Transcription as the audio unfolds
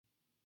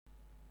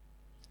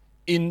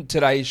In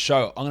today's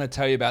show, I'm going to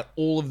tell you about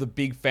all of the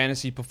big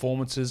fantasy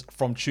performances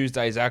from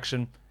Tuesday's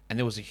action, and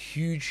there was a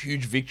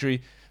huge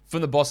victory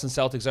from the Boston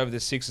Celtics over the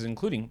Sixers,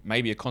 including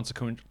maybe a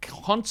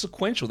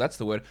consequential, that's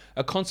the word,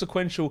 a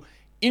consequential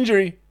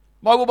injury.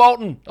 Michael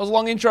Bolton, that was a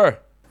long intro.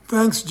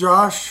 Thanks,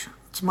 Josh.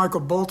 It's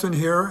Michael Bolton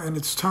here, and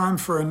it's time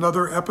for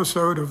another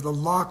episode of the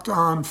Locked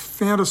On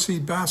Fantasy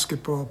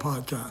Basketball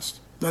Podcast.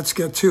 Let's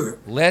get to it.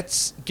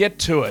 Let's get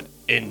to it,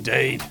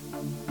 indeed.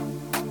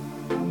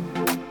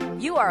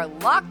 You are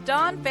Locked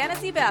On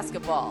Fantasy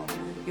Basketball,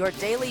 your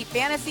daily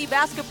fantasy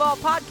basketball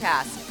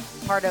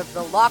podcast, part of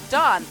the Locked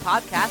On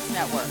Podcast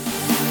Network.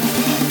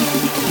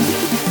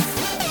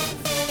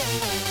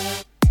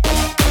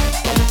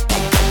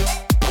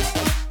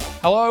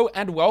 Hello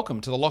and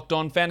welcome to the Locked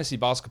On Fantasy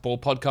Basketball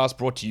Podcast,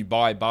 brought to you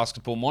by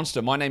Basketball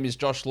Monster. My name is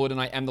Josh Lloyd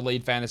and I am the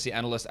lead fantasy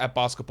analyst at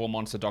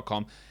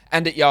basketballmonster.com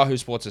and at Yahoo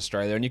Sports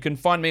Australia. And you can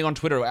find me on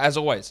Twitter, as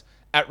always,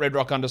 at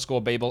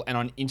redrock_Beeble and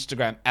on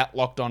Instagram at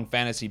Locked On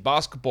Fantasy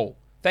Basketball.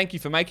 Thank you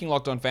for making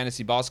Locked On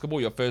Fantasy Basketball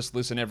your first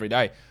listen every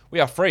day. We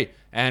are free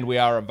and we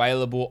are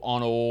available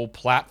on all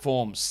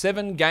platforms.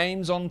 7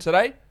 games on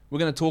today. We're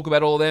going to talk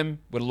about all of them.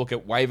 We're going to look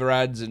at waiver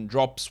ads and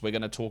drops. We're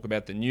going to talk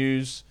about the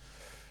news.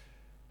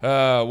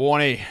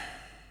 Warnie.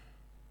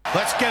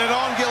 Let's get it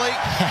on, Gilly.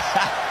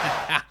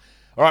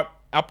 All right,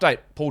 update.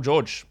 Paul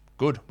George.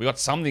 Good. We got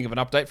something of an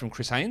update from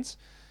Chris Haynes.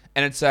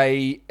 And it's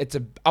a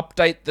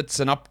update that's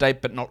an update,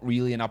 but not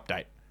really an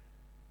update.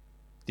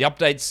 The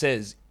update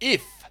says,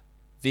 if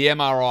the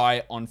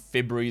MRI on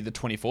February the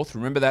 24th,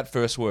 remember that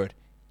first word,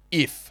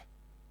 if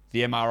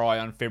the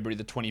MRI on February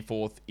the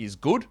 24th is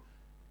good,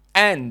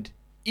 and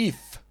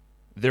if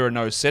there are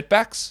no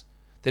setbacks,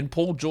 then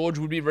Paul George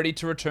would be ready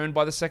to return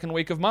by the second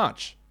week of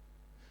March.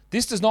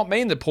 This does not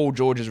mean that Paul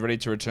George is ready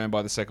to return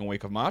by the second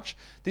week of March.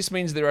 This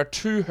means there are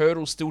 2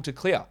 hurdles still to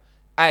clear.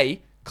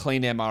 A,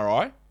 clean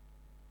MRI.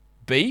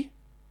 B,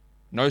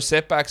 no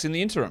setbacks in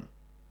the interim.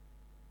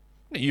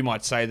 You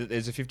might say that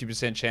there's a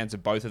 50% chance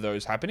of both of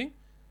those happening.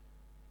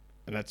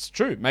 And that's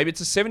true. Maybe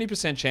it's a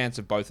 70% chance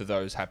of both of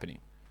those happening.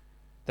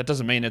 That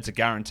doesn't mean it's a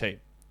guarantee.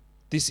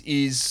 This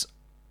is,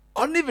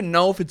 I don't even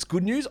know if it's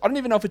good news. I don't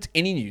even know if it's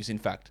any news, in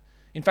fact.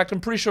 In fact, I'm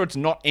pretty sure it's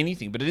not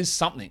anything, but it is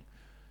something.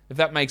 If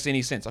that makes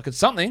any sense. Like, it's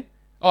something.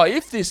 Oh,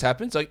 if this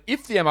happens, like,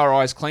 if the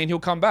MRI is clean, he'll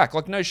come back.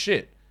 Like, no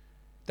shit.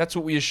 That's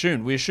what we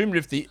assumed. We assumed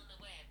if the...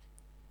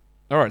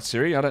 All right,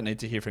 Siri, I don't need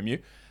to hear from you.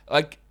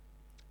 Like,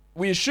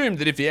 we assumed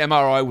that if the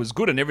MRI was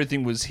good and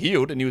everything was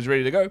healed and he was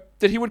ready to go,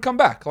 that he would come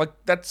back. Like,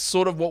 that's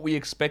sort of what we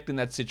expect in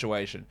that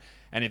situation.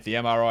 And if the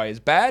MRI is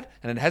bad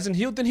and it hasn't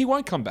healed, then he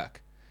won't come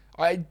back.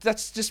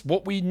 That's just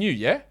what we knew,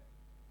 yeah?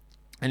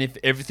 And if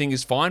everything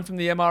is fine from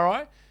the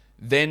MRI,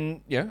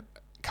 then,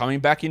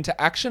 coming back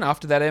into action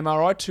after that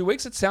MRI 2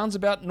 weeks, it sounds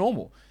about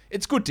normal.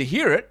 It's good to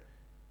hear it,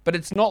 but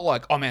it's not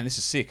like, oh man, this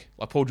is sick.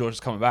 Like, Paul George is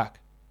coming back.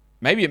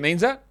 Maybe it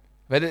means that,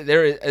 but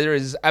there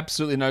is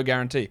absolutely no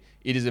guarantee.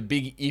 It is a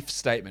big if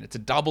statement. It's a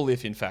double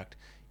if, in fact.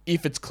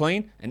 If it's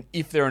clean and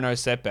if there are no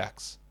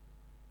setbacks.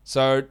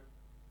 So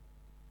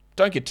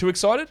don't get too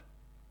excited.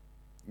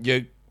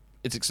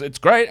 It's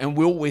great, and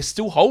we're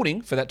still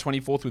holding for that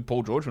 24th with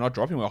Paul George. We're not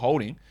dropping. We're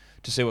holding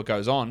to see what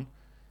goes on.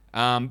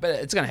 But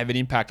it's going to have an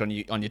impact on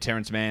your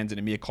Terrence Manns and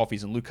Amir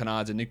Coffeys and Luke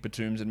Kennards and Nick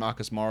Batums and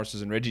Marcus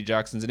Morrises and Reggie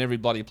Jacksons and every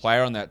bloody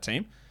player on that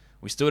team.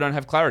 We still don't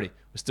have clarity.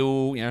 We're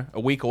still, a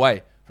week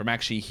away from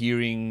actually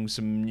hearing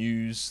some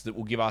news that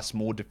will give us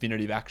more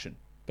definitive action.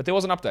 But there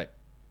was an update.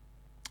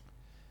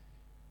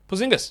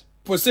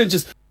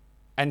 Porzingis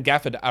and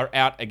Gafford are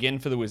out again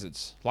for the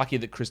Wizards. Lucky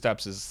that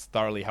Kristaps is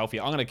thoroughly healthy.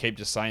 I'm going to keep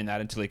just saying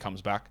that until he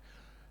comes back.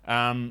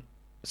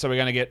 So we're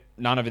going to get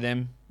none of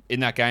them in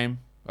that game.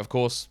 Of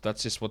course,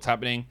 that's just what's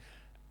happening.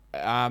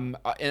 And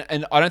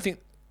I don't think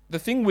the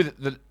thing with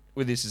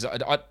this is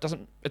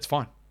it's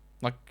fine.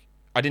 Like,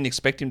 I didn't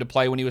expect him to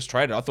play when he was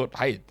traded. I thought,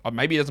 hey,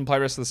 maybe he doesn't play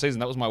the rest of the season.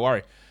 That was my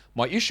worry.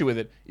 My issue with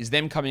it is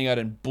them coming out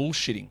and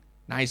bullshitting.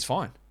 Nah, he's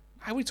fine.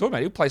 Hey, what are you talking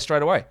about? He'll play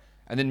straight away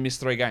and then miss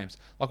 3 games.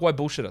 Like, why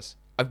bullshit us?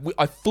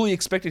 I fully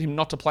expected him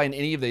not to play in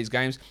any of these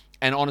games,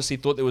 and honestly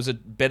thought there was a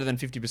better than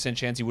 50%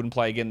 chance he wouldn't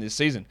play again this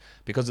season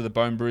because of the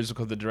bone bruise,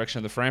 because of the direction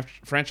of the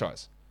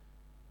franchise.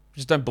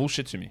 Just don't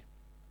bullshit to me.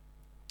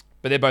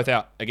 But they're both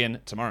out again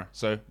tomorrow,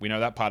 so we know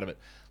that part of it.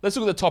 Let's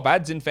look at the top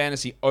ads in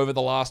fantasy over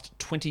the last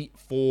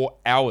 24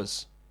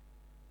 hours.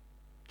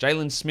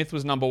 Jalen Smith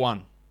was number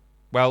 1.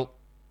 Well,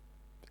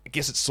 I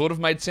guess it sort of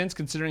made sense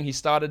considering he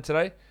started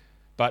today,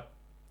 but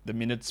the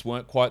minutes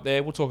weren't quite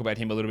there. We'll talk about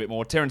him a little bit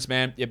more. Terrence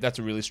Mann, yep, that's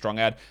a really strong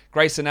ad.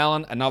 Grayson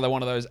Allen, another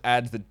one of those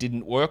ads that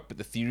didn't work, but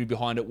the theory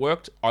behind it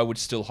worked. I would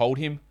still hold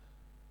him.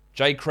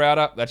 Jay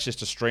Crowder, that's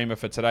just a streamer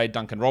for today.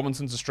 Duncan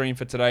Robinson's a stream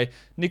for today.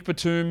 Nick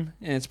Batum,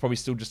 it's probably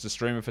still just a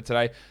streamer for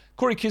today.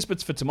 Corey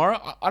Kispert's for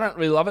tomorrow. I don't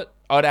really love it.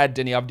 I'd add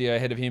Denny Avdia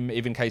ahead of him,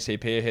 even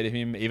KCP ahead of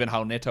him, even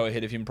Hal Neto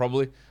ahead of him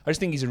probably. I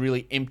just think he's a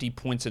really empty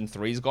points and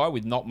threes guy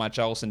with not much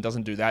else and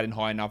doesn't do that in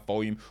high enough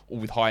volume or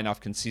with high enough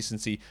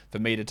consistency for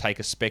me to take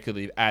a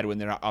speculative ad when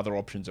there are other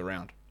options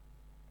around.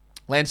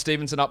 Lance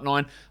Stevenson up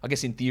 9. I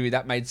guess in theory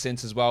that made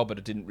sense as well, but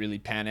it didn't really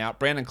pan out.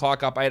 Brandon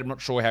Clark up 8. I'm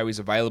not sure how he's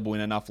available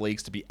in enough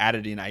leagues to be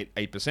added in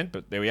 8%,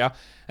 but there we are.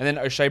 And then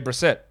O'Shea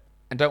Brissett.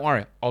 And don't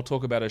worry, I'll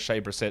talk about O'Shea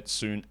Brissett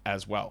soon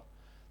as well.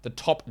 The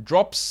top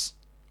drops,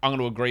 I'm going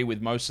to agree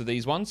with most of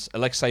these ones.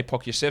 Alexei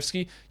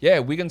Pokusevski. Yeah,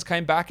 Wiggins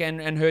came back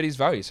and hurt his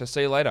value, so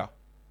see you later.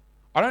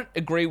 I don't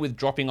agree with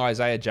dropping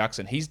Isaiah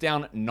Jackson. He's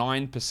down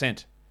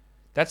 9%.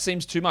 That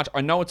seems too much.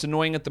 I know it's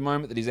annoying at the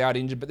moment that he's out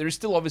injured, but there is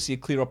still obviously a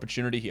clear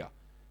opportunity here.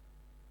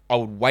 I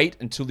would wait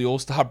until the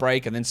All-Star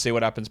break and then see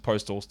what happens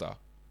post-All-Star.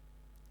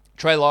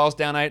 Trey Lyles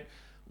down 8.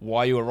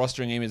 Why you were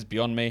rostering him is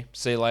beyond me.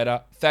 See you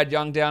later. Thad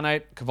Young down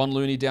 8. Kevon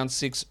Looney down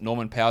 6.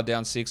 Norman Powell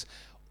down 6.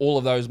 All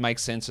of those make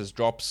sense as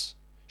drops.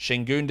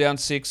 Şengün down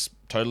 6.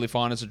 Totally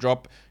fine as a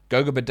drop.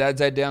 Goga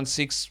Bitadze down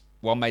 6.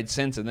 Well, made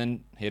sense. And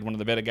then he had one of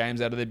the better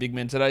games out of their big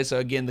men today. So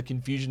again, the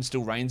confusion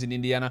still reigns in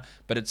Indiana,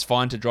 but it's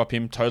fine to drop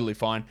him. Totally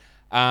fine.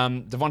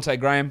 Devontae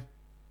Graham.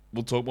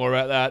 We'll talk more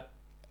about that.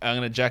 I'm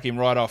going to jack him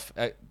right off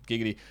at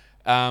Giggity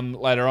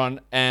later on.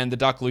 And the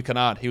Duck, Luke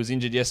Kennard. He was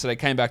injured yesterday,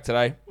 came back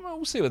today. Well,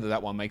 we'll see whether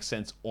that one makes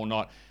sense or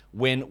not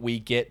when we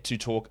get to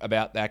talk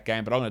about that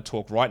game. But I'm going to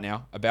talk right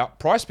now about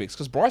Prize Picks,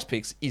 because Prize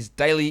Picks is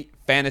daily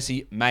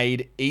fantasy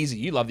made easy.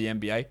 You love the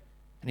NBA,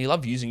 and you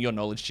love using your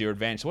knowledge to your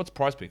advantage. So what's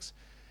Prize Picks?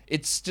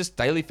 It's just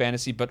daily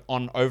fantasy, but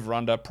on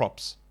over-under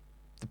props.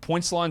 The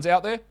points line's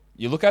out there.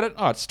 You look at it.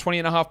 Oh, it's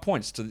 20.5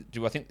 points.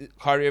 Do I think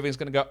Kyrie Irving's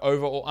going to go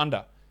over or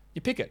under?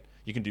 You pick it.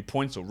 You can do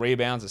points or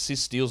rebounds,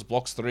 assists, steals,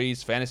 blocks,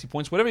 threes, fantasy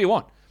points, whatever you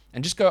want.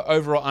 And just go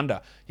over or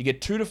under. You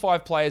get 2 to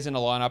 5 players in a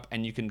lineup,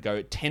 and you can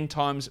go 10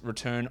 times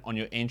return on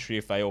your entry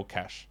if they all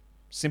cash.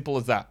 Simple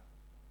as that.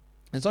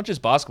 It's not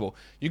just basketball.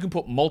 You can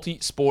put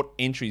multi-sport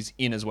entries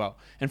in as well.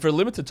 And for a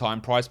limited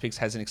time, Prize Picks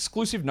has an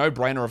exclusive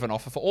no-brainer of an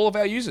offer for all of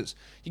our users.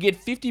 You get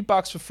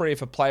 $50 for free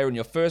if a player in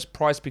your first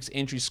Prize Picks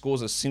entry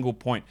scores a single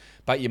point,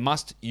 but you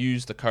must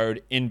use the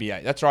code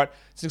NBA. That's right.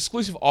 It's an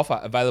exclusive offer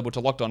available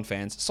to Locked On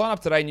fans. Sign up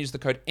today and use the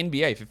code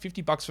NBA for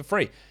 $50 for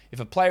free. If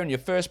a player in your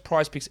first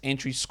Prize Picks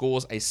entry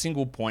scores a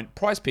single point,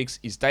 Prize Picks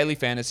is daily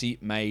fantasy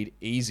made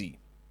easy.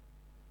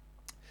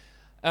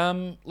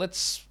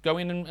 Let's go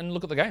in and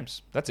look at the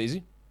games. That's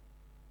easy.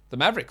 The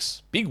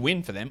Mavericks, big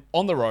win for them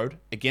on the road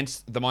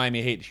against the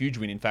Miami Heat. Huge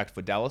win, in fact,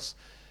 for Dallas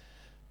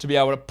to be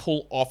able to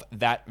pull off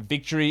that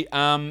victory.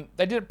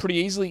 They did it pretty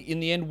easily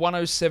in the end.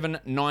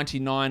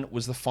 107-99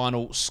 was the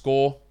final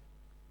score.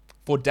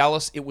 For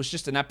Dallas, it was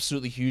just an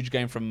absolutely huge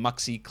game from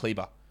Maxi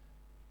Kleber.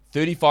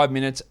 35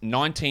 minutes,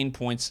 19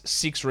 points,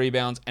 6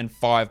 rebounds, and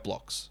 5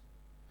 blocks.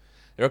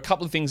 There are a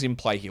couple of things in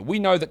play here. We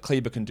know that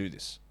Kleber can do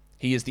this.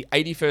 He is the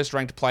 81st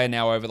ranked player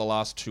now over the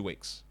last 2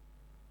 weeks.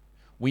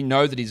 We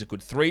know that he's a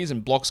good threes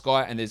and blocks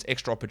guy, and there's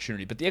extra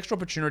opportunity. But the extra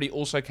opportunity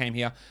also came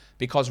here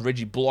because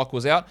Reggie Bullock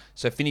was out,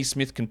 so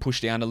Finney-Smith can push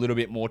down a little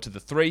bit more to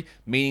the 3,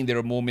 meaning there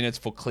are more minutes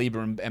for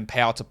Kleber and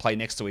Powell to play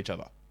next to each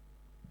other.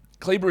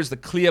 Kleber is the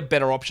clear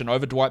better option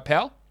over Dwight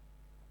Powell,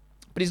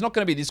 but he's not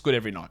going to be this good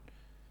every night.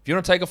 If you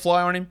want to take a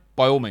flyer on him,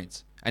 by all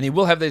means. And he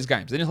will have these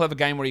games. Then he'll have a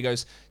game where he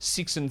goes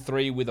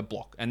 6-3 with a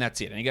block, and that's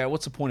it. And you go,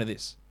 what's the point of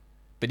this?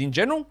 But in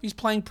general, he's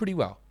playing pretty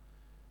well.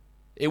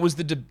 It was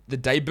the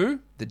debut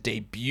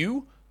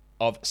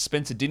of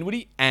Spencer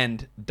Dinwiddie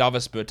and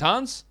Davis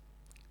Bertans,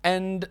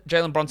 and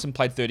Jalen Brunson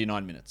played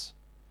 39 minutes.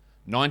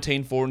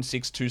 19, 4 and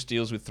 6, 2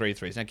 steals with 3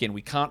 threes. Now again,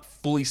 we can't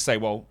fully say,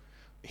 well,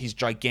 his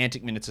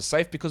gigantic minutes are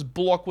safe because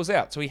Bullock was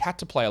out, so he had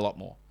to play a lot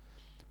more.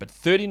 But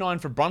 39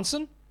 for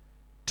Brunson,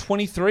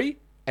 23,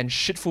 and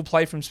shitful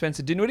play from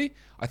Spencer Dinwiddie,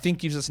 I think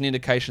gives us an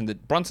indication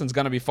that Brunson's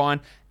going to be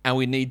fine, and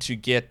we need to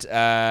get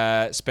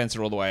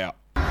Spencer all the way up.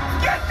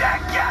 Get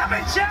that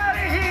garbage out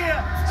of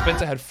here!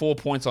 Spencer had 4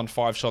 points on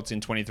 5 shots in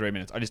 23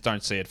 minutes. I just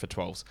don't see it for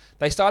 12s.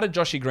 They started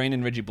Joshy Green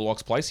in Reggie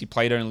Bullock's place. He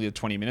played only the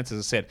 20 minutes. As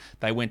I said,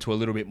 they went to a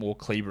little bit more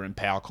Kleber and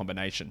Powell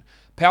combination.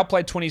 Powell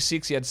played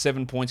 26. He had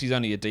 7 points. He's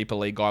only a deeper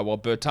league guy, while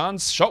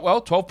Bertans shot well,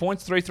 12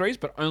 points, 3 threes,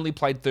 but only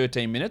played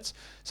 13 minutes.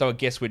 So I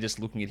guess we're just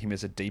looking at him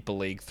as a deeper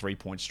league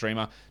 3-point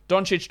streamer.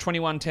 Doncic,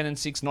 21, 10 and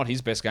 6, not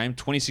his best game.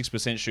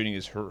 26% shooting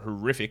is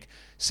horrific.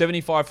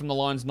 75 from the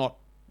line's not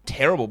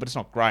terrible, but it's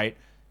not great,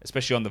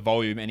 especially on the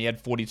volume, and he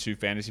had 42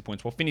 fantasy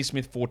points. While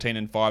Finney-Smith, 14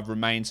 and 5,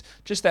 remains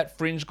just that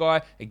fringe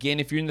guy. Again,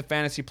 if you're in the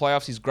fantasy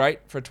playoffs, he's great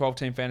for a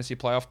 12-team fantasy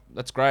playoff.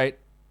 That's great.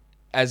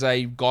 As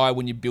a guy,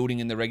 when you're building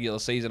in the regular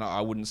season,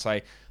 I wouldn't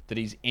say that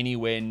he's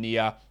anywhere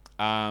near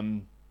a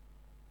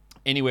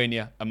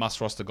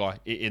must-roster guy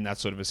in that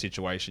sort of a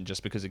situation,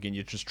 just because, again,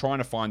 you're just trying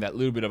to find that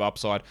little bit of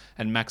upside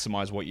and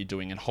maximize what you're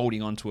doing, and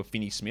holding on to a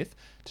Finney-Smith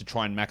to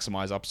try and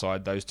maximize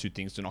upside. Those two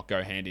things do not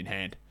go hand in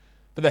hand.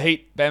 For the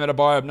Heat, Bam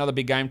Adebayo, another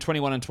big game,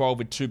 21 and 12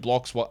 with 2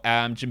 blocks, while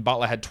Jim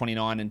Butler had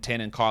 29 and 10,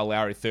 and Kyle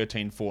Lowry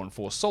 13, 4 and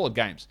 4. Solid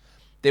games.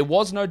 There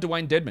was no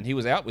Dwayne Dedmon. He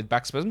was out with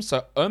back spasms,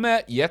 so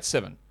Omer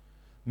Yurtseven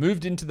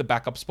moved into the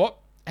backup spot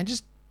and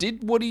just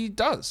did what he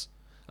does.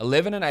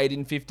 11 and 8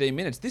 in 15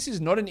 minutes. This is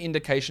not an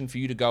indication for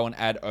you to go and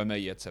add Omer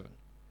Yurtseven.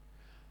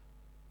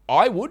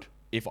 I would,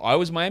 if I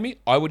was Miami,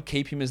 I would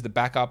keep him as the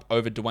backup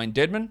over Dwayne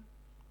Dedmon,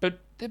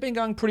 but they've been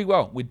going pretty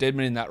well with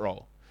Dedmon in that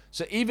role.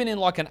 So even in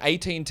like an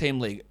 18-team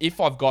league, if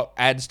I've got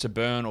ads to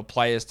burn or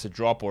players to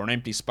drop or an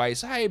empty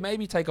space, hey,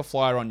 maybe take a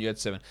flyer on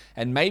Yurtseven.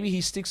 And maybe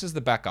he sticks as the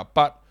backup.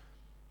 But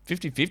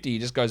 50-50, he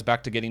just goes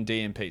back to getting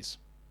DMPs.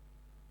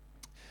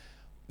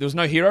 There was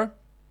no hero.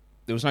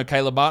 There was no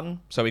Caleb Martin.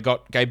 So we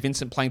got Gabe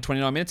Vincent playing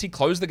 29 minutes. He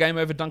closed the game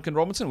over Duncan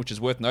Robinson, which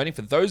is worth noting.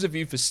 For those of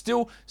you,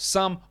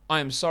 I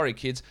am sorry,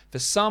 kids, for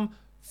some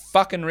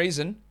fucking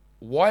reason,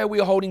 why are we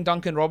holding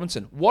Duncan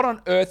Robinson? What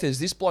on earth has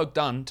this bloke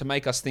done to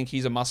make us think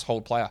he's a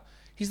must-hold player?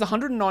 He's the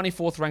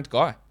 194th ranked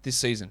guy this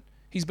season.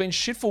 He's been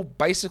shitful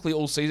basically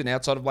all season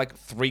outside of like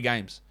 3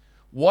 games.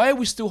 Why are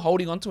we still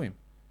holding on to him?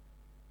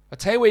 I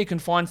tell you where you can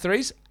find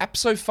threes,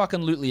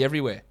 abso-fucking-lutely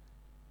everywhere.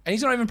 And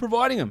he's not even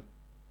providing them.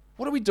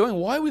 What are we doing?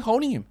 Why are we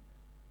holding him?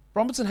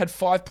 Robinson had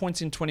 5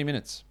 points in 20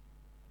 minutes.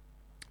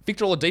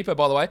 Victor Oladipo,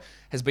 by the way,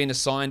 has been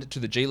assigned to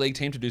the G League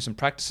team to do some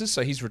practices,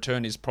 so his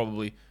return is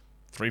probably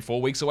 3-4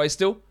 weeks away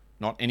still.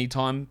 Not any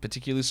time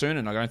particularly soon,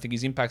 and I don't think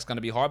his impact's going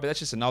to be high, but that's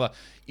just another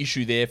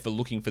issue there for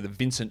looking for the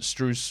Vincent,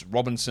 Strus,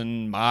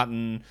 Robinson,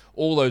 Martin.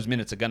 All those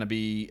minutes are going to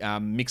be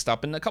mixed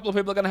up, and a couple of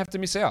people are going to have to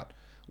miss out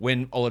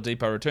when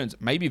Oladipo returns.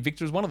 Maybe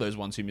Victor is one of those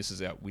ones who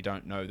misses out. We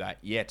don't know that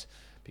yet,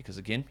 because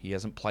again, he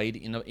hasn't played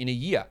in a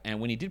year, and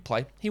when he did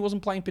play, he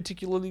wasn't playing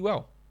particularly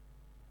well.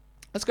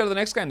 Let's go to the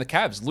next game. The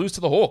Cavs lose to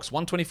the Hawks,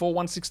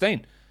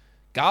 124-116.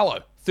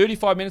 Garlo,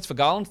 35 minutes for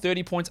Garland,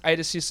 30 points, 8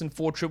 assists, and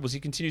 4 triples. He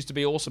continues to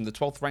be awesome. The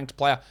 12th ranked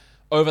player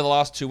over the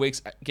last 2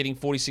 weeks, getting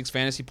 46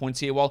 fantasy points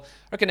here. Well,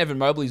 I reckon Evan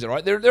Mobley's all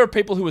right. There are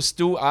people who are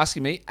still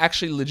asking me,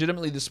 actually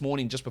legitimately this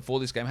morning, just before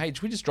this game, hey,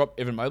 should we just drop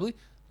Evan Mobley?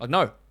 Like,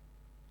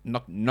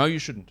 no, you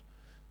shouldn't.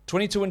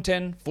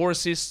 22-10, 4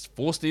 assists,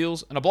 4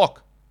 steals, and a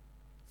block.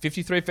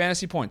 53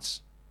 fantasy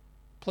points.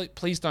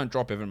 Please don't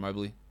drop Evan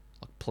Mobley.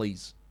 Like,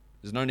 please.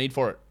 There's no need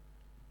for it.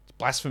 It's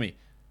blasphemy.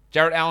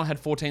 Jarrett Allen had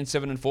 14,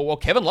 7, and 4. Well,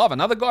 Kevin Love,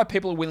 another guy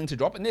people are willing to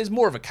drop, and there's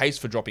more of a case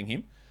for dropping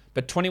him,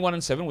 but 21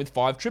 and 7 with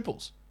 5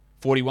 triples.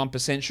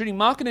 41% shooting.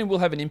 Marketing will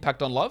have an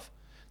impact on Love.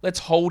 Let's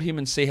hold him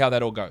and see how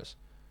that all goes.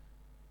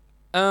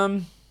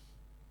 What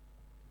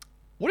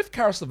if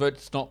Karis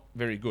LeVert's not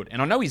very good?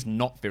 And I know he's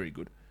not very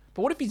good,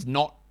 but what if he's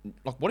not,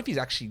 like, what if he's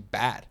actually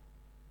bad?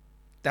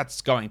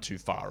 That's going too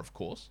far, of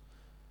course.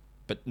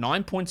 But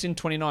 9 points in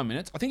 29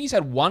 minutes. I think he's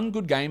had one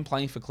good game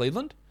playing for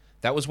Cleveland.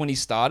 That was when he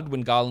started,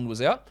 when Garland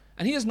was out.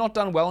 And he has not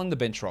done well in the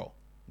bench role.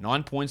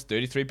 9 points,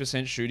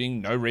 33%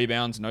 shooting, no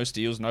rebounds, no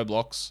steals, no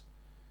blocks.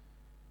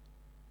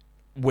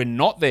 We're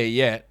not there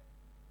yet,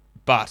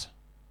 but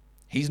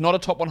he's not a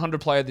top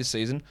 100 player this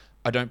season.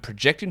 I don't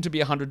project him to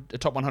be a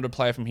top 100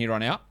 player from here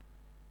on out.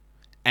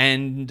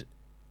 And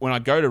when I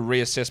go to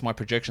reassess my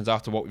projections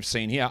after what we've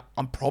seen here,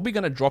 I'm probably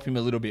going to drop him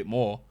a little bit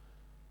more.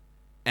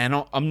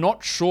 And I'm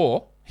not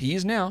sure, he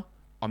is now,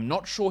 I'm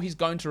not sure he's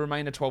going to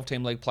remain a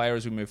 12-team league player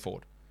as we move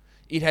forward.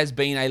 It has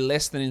been a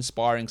less than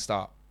inspiring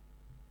start.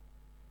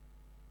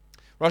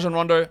 Rajon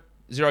Rondo,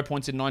 0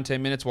 points in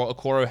 19 minutes, while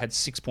Okoro had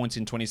 6 points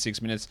in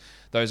 26 minutes.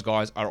 Those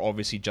guys are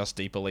obviously just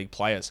deeper league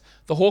players.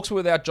 The Hawks were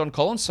without John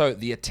Collins, so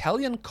the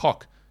Italian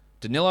cock,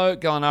 Danilo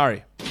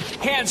Gallinari.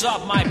 Hands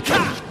off my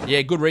cock!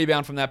 Yeah, good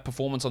rebound from that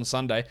performance on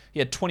Sunday. He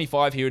had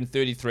 25 here in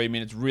 33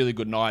 minutes. Really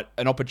good night.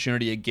 An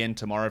opportunity again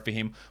tomorrow for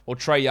him. While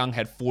Trae Young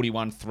had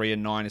 41, 3,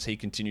 and 9 as he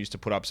continues to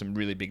put up some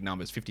really big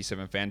numbers.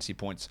 57 fantasy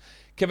points.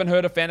 Kevin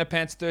Huerter,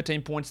 Fanapants,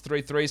 13 points,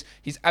 3 threes.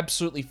 He's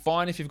absolutely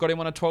fine if you've got him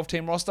on a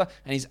 12-team roster,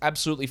 and he's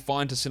absolutely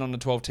fine to sit on a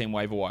 12-team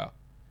waiver wire.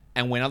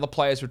 And when other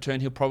players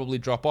return, he'll probably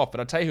drop off. But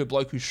I'll tell you a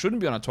bloke who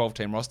shouldn't be on a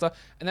 12-team roster,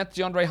 and that's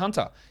DeAndre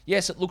Hunter.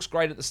 Yes, it looks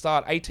great at the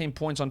start. 18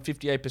 points on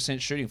 58%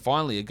 shooting.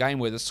 Finally, a game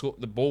where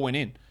the ball went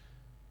in.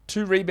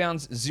 2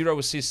 rebounds, 0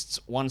 assists,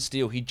 1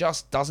 steal. He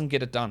just doesn't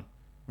get it done.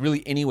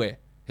 Really anywhere.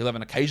 He'll have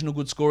an occasional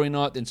good scoring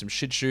night, then some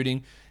shit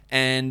shooting.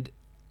 And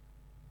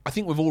I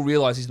think we've all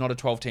realized he's not a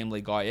 12-team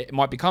league guy. It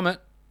might become it.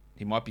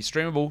 He might be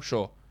streamable,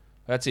 sure.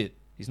 That's it.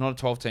 He's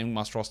not a 12-team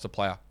must-roster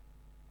player.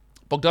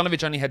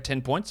 Bogdanovic only had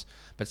 10 points,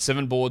 but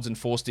 7 boards and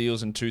 4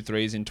 steals and 2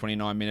 threes in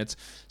 29 minutes.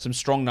 Some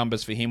strong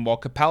numbers for him. While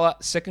Capella,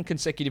 second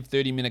consecutive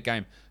 30-minute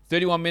game.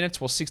 31 minutes,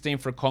 while 16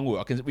 for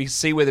Okongwu. We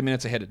see where the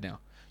minutes are headed now.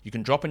 You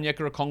can drop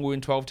Onyeka Okongwu in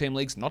 12-team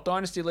leagues, not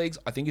dynasty leagues.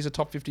 I think he's a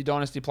top 50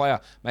 dynasty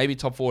player, maybe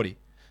top 40.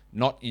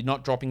 You're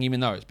not dropping him in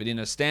those, but in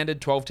a standard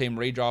 12-team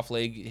redraft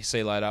league, you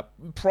see later,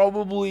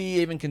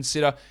 probably even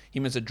consider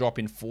him as a drop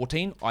in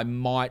 14. I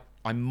might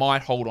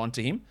hold on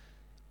to him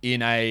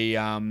in a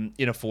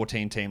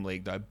 14-team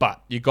league though,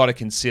 but you got to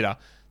consider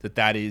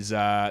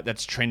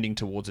that's trending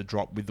towards a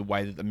drop with the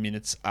way that the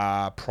minutes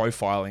are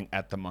profiling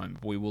at the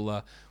moment.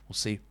 We'll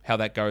see how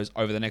that goes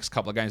over the next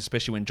couple of games,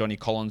 especially when Johnny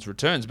Collins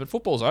returns. But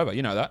football's over,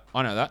 you know that.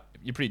 I know that.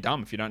 You're pretty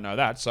dumb if you don't know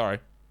that. Sorry,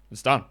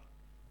 it's done.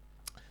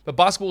 But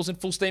basketball's in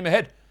full steam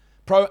ahead.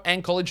 Pro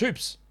and college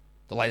hoops.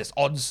 The latest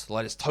odds, the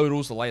latest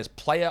totals, the latest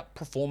player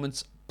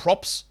performance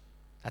props.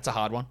 That's a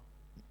hard one.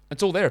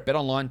 It's all there at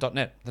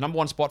betonline.net, the number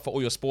one spot for all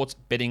your sports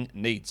betting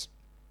needs.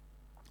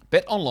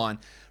 BetOnline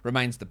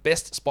remains the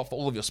best spot for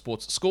all of your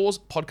sports scores,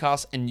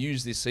 podcasts, and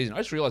news this season. I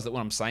just realized that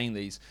when I'm saying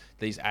these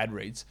ad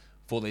reads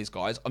for these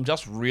guys, I'm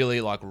just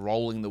really like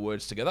rolling the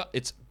words together.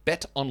 It's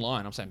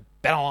BetOnline. I'm saying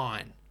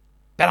BetOnline.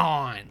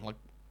 BetOnline. Like,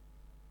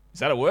 is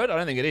that a word? I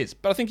don't think it is.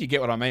 But I think you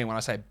get what I mean when I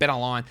say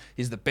BetOnline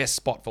is the best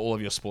spot for all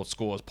of your sports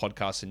scores,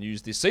 podcasts, and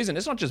news this season.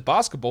 It's not just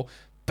basketball.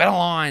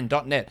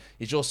 BetOnline.net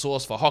is your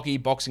source for hockey,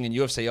 boxing, and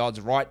UFC odds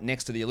right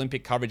next to the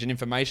Olympic coverage and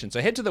information.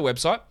 So head to the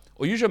website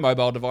or use your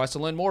mobile device to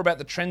learn more about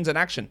the trends in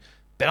action.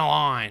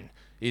 BetOnline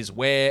is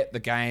where the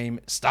game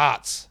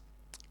starts.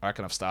 I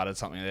reckon I've started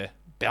something there.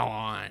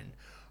 BetOnline.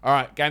 All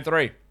right, game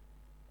 3.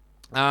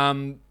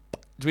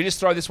 Do we just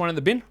throw this one in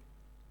the bin?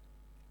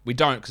 We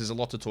don't, because there's a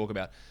lot to talk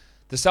about.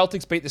 The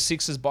Celtics beat the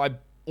Sixers by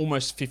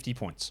almost 50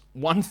 points.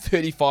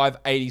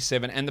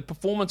 135-87, and the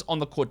performance on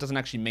the court doesn't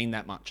actually mean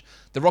that much.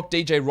 The Rock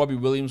DJ Robbie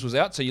Williams was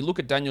out, so you look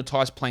at Daniel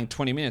Tice playing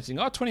 20 minutes, and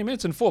you go, 20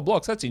 minutes and 4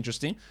 blocks, that's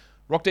interesting.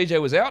 Rock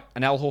DJ was out,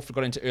 and Al Horford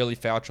got into early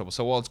foul trouble.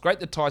 So while it's great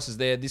that Tice is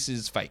there, this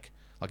is fake.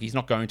 Like, he's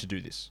not going to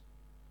do this.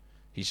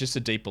 He's just a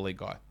deeper league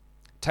guy.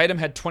 Tatum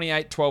had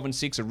 28, 12, and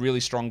 6, a really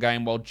strong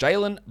game, while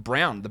Jaylen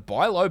Brown, the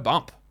buy low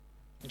bump.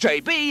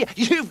 JB,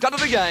 you've done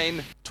it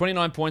again.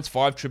 29 points,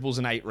 5 triples,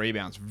 and 8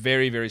 rebounds.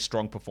 Very, very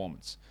strong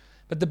performance.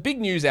 But the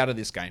big news out of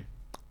this game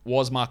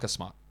was Marcus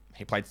Smart.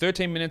 He played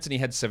 13 minutes and he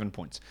had 7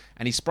 points.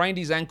 And he sprained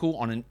his ankle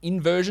on an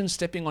inversion,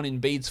 stepping on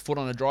Embiid's foot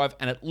on a drive,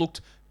 and it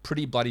looked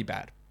pretty bloody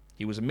bad.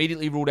 He was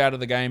immediately ruled out of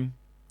the game.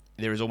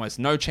 There is almost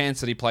no chance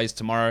that he plays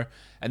tomorrow,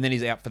 and then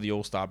he's out for the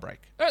All-Star break,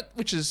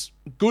 which is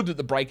good that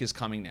the break is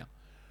coming now.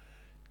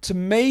 To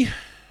me,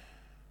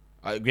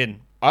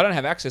 again, I don't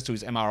have access to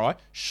his MRI.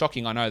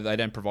 Shocking, I know they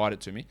don't provide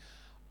it to me.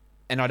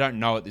 And I don't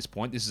know at this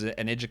point. This is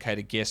an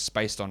educated guess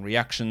based on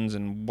reactions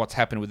and what's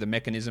happened with the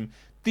mechanism.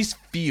 This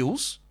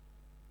feels,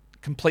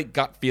 complete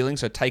gut feeling,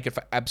 so take it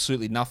for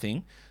absolutely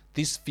nothing.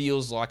 This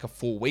feels like a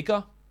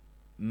 4-weeker,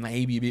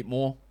 maybe a bit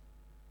more.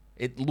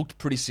 It looked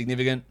pretty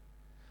significant.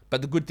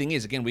 But the good thing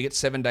is, again, we get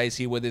 7 days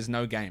here where there's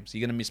no games.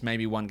 You're going to miss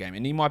maybe 1 game,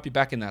 and he might be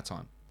back in that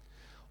time.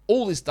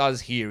 All this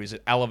does here is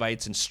it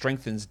elevates and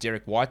strengthens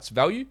Derek White's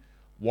value.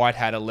 White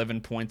had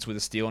 11 points with a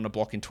steal and a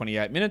block in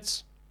 28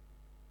 minutes.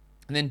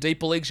 And then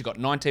deeper leagues, you got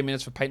 19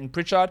 minutes for Peyton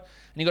Pritchard,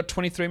 and you got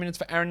 23 minutes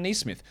for Aaron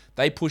Nesmith.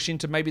 They push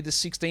into maybe the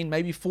 16,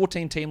 maybe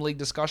 14 team league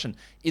discussion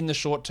in the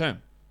short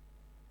term.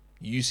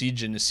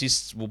 Usage and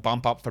assists will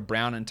bump up for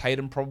Brown and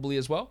Tatum probably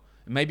as well.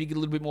 And maybe get a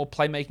little bit more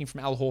playmaking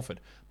from Al Horford.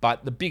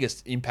 But the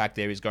biggest impact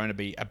there is going to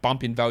be a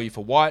bump in value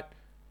for White,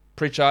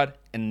 Pritchard,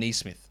 and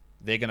Nesmith.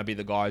 They're going to be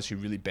the guys who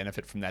really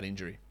benefit from that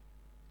injury.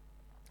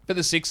 For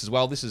the Sixers,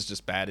 well, this is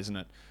just bad, isn't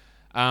it?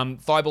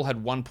 Thibault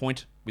had 1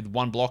 point with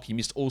 1 block. He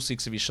missed all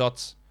 6 of his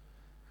shots.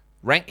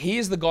 He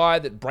is the guy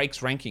that breaks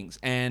rankings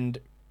and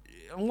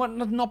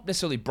not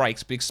necessarily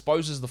breaks, but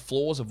exposes the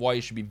flaws of why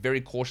you should be very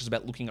cautious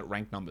about looking at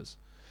ranked numbers.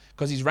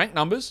 Because his ranked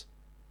numbers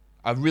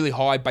are really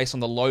high based on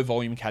the low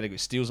volume category,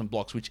 steals and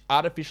blocks, which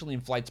artificially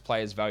inflates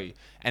players' value.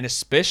 And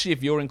especially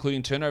if you're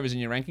including turnovers in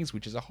your rankings,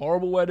 which is a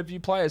horrible way to view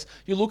players,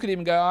 you look at him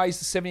and go, he's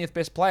the 70th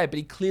best player, but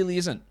he clearly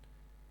isn't.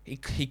 He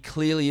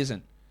clearly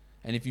isn't.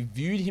 And if you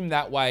viewed him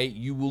that way,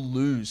 you will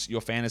lose your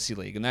fantasy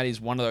league. And that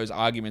is one of those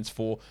arguments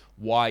for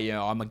why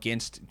I'm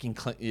against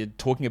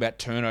talking about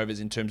turnovers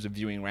in terms of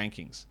viewing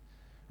rankings.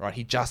 Right?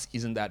 He just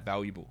isn't that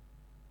valuable.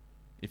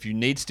 If you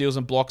need steals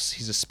and blocks,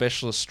 he's a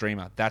specialist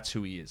streamer. That's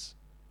who he is.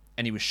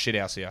 And he was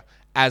shithouse here,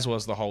 as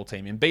was the whole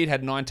team. Embiid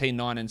had 19,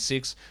 9, and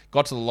 6.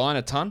 Got to the line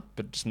a ton,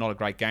 but just not a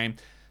great game.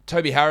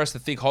 Toby Harris, the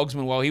thick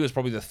hogsman, well, he was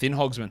probably the thin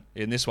hogsman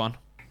in this one.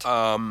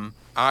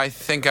 I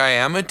think I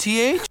am a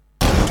TH?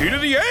 T to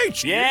the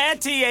H. Yeah,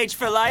 TH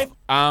for life.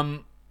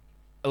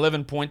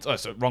 11 points. Oh,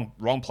 so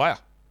wrong player.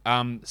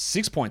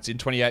 6 points in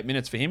 28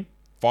 minutes for him.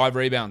 5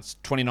 rebounds,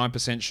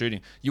 29% shooting.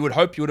 You would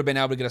hope you would have been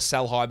able to get a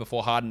sell high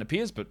before Harden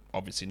appears, but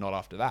obviously not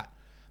after that.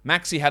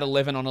 Maxey had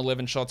 11 on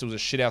 11 shots. It was a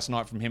shithouse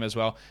night from him as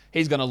well.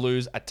 He's going to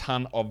lose a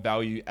ton of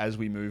value as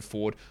we move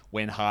forward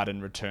when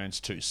Harden returns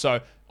too. So,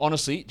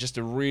 honestly, just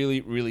a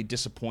really, really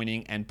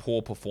disappointing and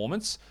poor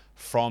performance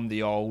from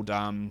the old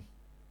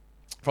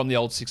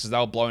Sixers. They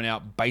were blown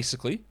out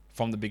basically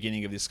from the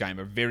beginning of this game.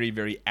 A very,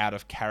 very out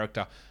of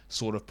character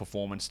sort of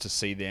performance to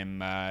see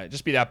them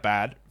just be that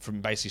bad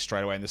from basically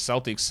straight away. And the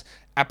Celtics,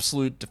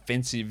 absolute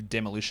defensive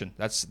demolition.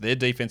 Their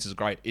defense is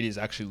great. It is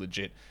actually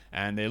legit.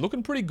 And they're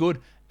looking pretty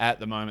good at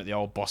the moment, the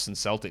old Boston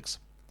Celtics.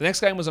 The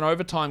next game was an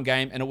overtime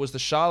game, and it was the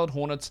Charlotte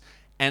Hornets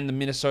and the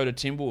Minnesota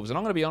Timberwolves. And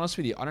I'm going to be honest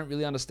with you, I don't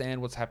really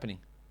understand what's happening.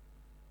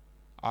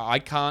 I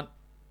can't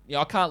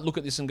look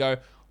at this and go,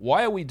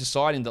 why are we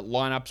deciding that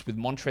lineups with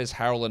Montrezl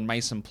Harrell and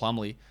Mason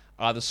Plumlee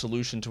are the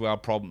solution to our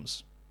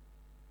problems?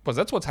 Because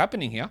that's what's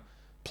happening here.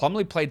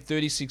 Plumlee played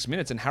 36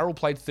 minutes and Harrell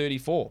played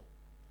 34.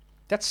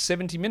 That's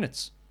 70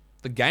 minutes.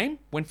 The game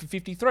went for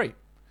 53.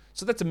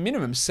 So that's a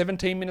minimum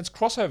 17 minutes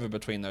crossover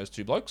between those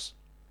two blokes.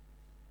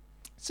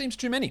 Seems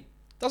too many,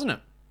 doesn't it?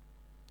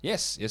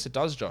 Yes, it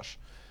does, Josh.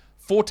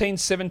 14,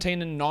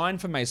 17, and 9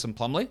 for Mason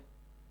Plumlee.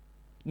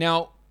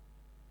 Now,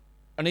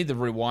 I need the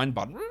rewind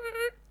button.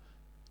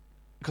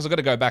 Because I've got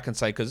to go back and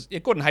say, because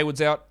Gordon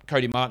Hayward's out,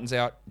 Cody Martin's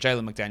out,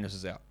 Jalen McDaniels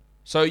is out.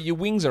 So your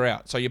wings are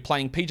out. So you're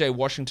playing PJ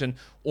Washington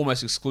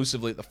almost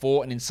exclusively at the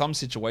 4, and in some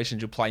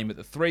situations you'll play him at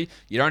the 3.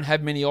 You don't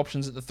have many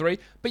options at the 3,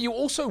 but you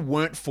also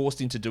weren't forced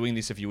into doing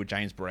this if you were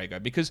James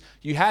Borrego, because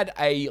you had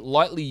a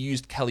lightly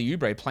used Kelly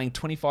Oubre playing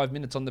 25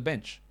 minutes on the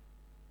bench.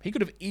 He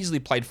could have easily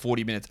played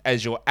 40 minutes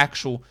as your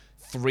actual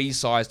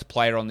 3-sized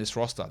player on this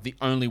roster, the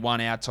only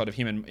one outside of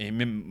him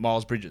and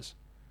Miles Bridges.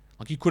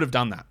 Like, you could have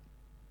done that.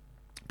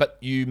 But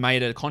you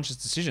made a conscious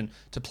decision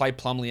to play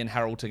Plumlee and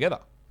Harrell together.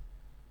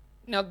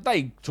 Now,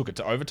 they took it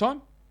to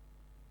overtime.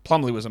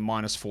 Plumlee was a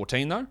minus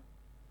 14, though.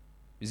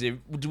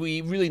 Do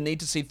we really need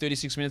to see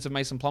 36 minutes of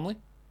Mason Plumlee?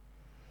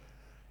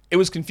 It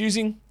was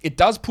confusing. It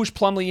does push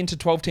Plumlee into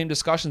 12-team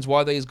discussions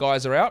while these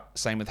guys are out.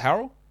 Same with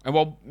Harrell.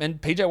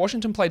 And PJ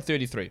Washington played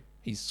 33.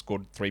 He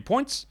scored 3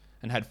 points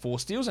and had 4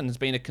 steals and has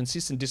been a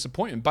consistent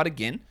disappointment. But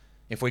again,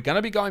 if we're going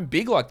to be going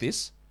big like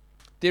this,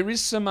 there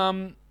is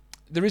some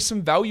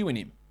value in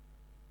him.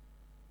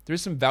 There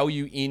is some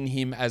value in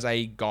him as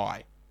a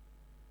guy.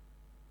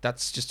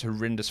 That's just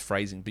horrendous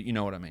phrasing, but you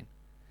know what I mean.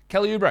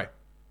 Kelly Oubre.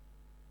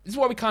 This is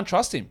why we can't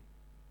trust him.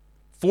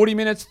 40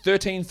 minutes,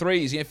 13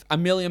 threes,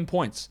 1 million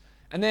points.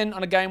 And then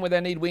on a game where they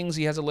need wings,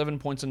 he has 11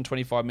 points in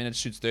 25 minutes,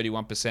 shoots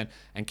 31%,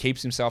 and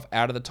keeps himself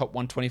out of the top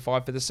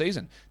 125 for the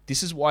season.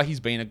 This is why he's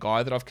been a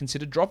guy that I've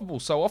considered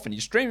droppable so often.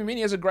 You stream him in,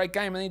 he has a great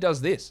game, and then he does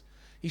this.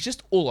 He's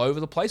just all over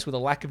the place with a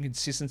lack of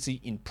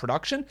consistency in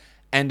production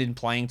and in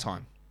playing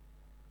time.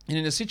 And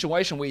in a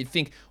situation where you'd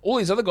think all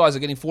these other guys are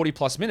getting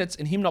 40-plus minutes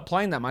and him not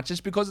playing that much, it's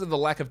because of the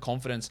lack of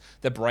confidence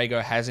that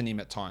Borrego has in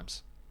him at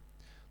times.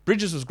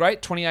 Bridges was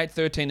great, 28,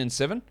 13, and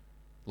 7.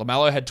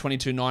 LaMelo had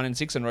 22, 9, and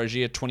 6, and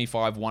Rozier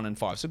 25, 1, and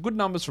 5. So good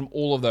numbers from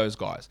all of those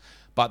guys.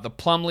 But the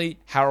Plumlee,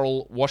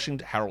 Harrell,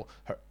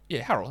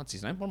 Harrell, that's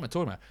his name. What am I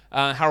talking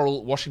about?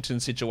 Harrell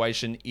Washington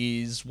situation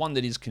is one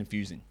that is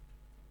confusing.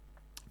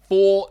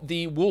 For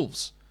the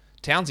Wolves,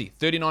 Townsy,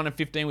 39 and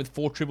 15 with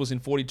 4 triples in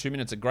 42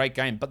 minutes. A great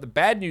game. But the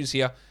bad news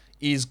here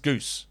is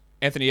Goose,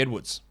 Anthony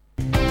Edwards.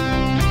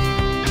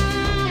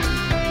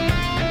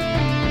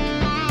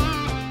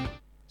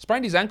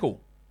 Sprained his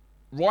ankle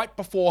right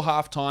before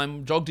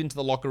halftime, jogged into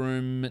the locker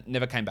room,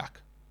 never came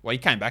back. Well, he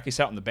came back. He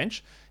sat on the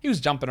bench. He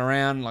was jumping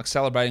around, like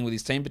celebrating with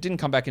his team, but didn't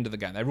come back into the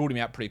game. They ruled him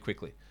out pretty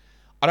quickly.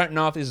 I don't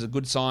know if this is a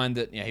good sign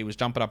that he was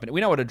jumping up.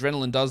 We know what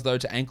adrenaline does, though,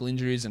 to ankle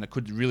injuries, and it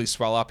could really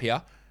swell up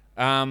here.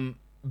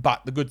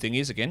 But the good thing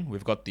is, again,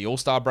 we've got the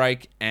All-Star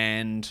break,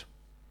 and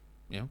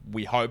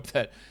we hope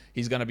that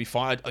he's going to be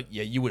fine.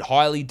 You would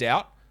highly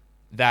doubt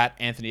that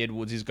Anthony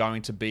Edwards is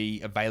going to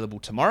be available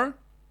tomorrow,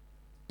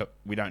 but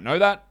we don't know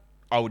that.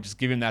 I would just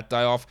give him that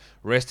day off,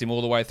 rest him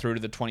all the way through to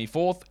the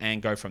 24th, and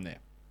go from there.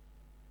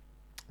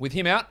 With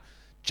him out,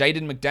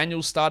 Jaden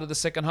McDaniels started the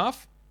second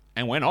half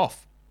and went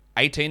off.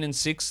 18 and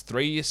 6,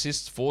 3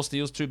 assists, 4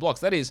 steals, 2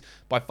 blocks. That is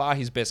by far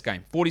his best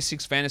game.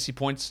 46 fantasy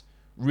points,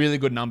 really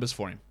good numbers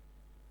for him.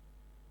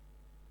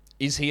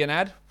 Is he an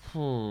ad?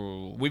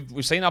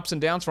 We've seen ups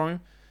and downs from him.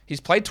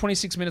 He's played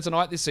 26 minutes a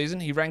night this season.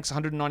 He ranks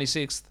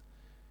 196th.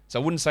 So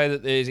I wouldn't say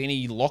that there's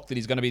any lock that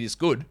he's going to be this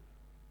good.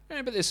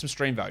 But there's some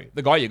stream value.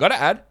 The guy you got to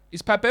add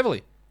is Pat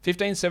Beverley.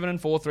 15, 7,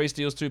 and 4, 3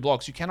 steals, 2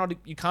 blocks. You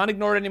can't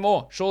ignore it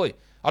anymore, surely.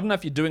 I don't know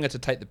if you're doing it to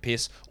take the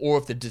piss or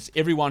if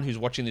everyone who's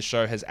watching this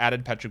show has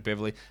added Patrick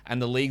Beverley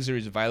and the leagues that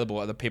is available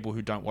are the people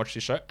who don't watch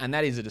this show, and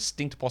that is a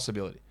distinct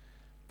possibility.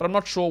 But I'm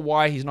not sure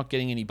why he's not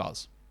getting any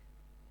buzz.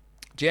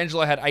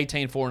 D'Angelo had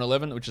 18, 4, and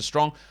 11, which is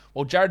strong.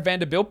 While Jared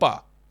Vanderbilt,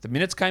 the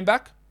minutes came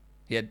back.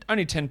 He had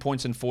only 10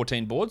 points and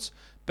 14 boards,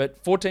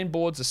 but 14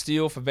 boards, a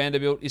steal for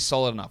Vanderbilt is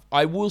solid enough.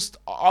 I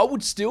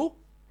would still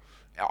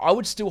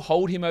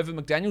hold him over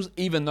McDaniels,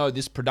 even though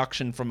this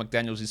production from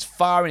McDaniels is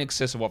far in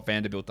excess of what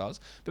Vanderbilt does.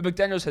 But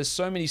McDaniels has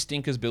so many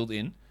stinkers built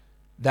in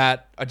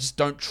that I just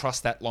don't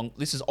trust that long.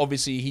 This is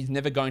obviously, he's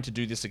never going to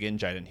do this again,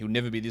 Jaden. He'll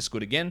never be this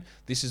good again.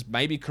 This is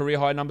maybe career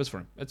high numbers for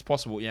him. It's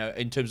possible,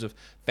 in terms of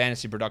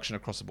fantasy production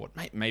across the board.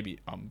 Maybe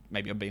I'm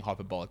being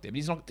hyperbolic there, but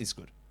he's not this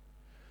good.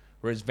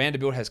 Whereas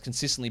Vanderbilt has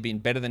consistently been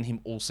better than him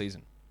all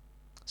season.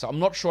 So I'm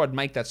not sure I'd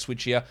make that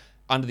switch here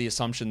under the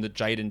assumption that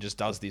Jaden just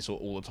does this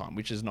all the time,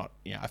 which is not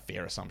a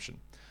fair assumption.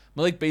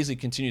 Malik Beasley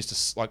continues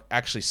to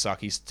actually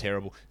suck. He's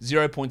terrible.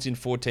 0 points in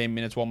 14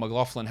 minutes, while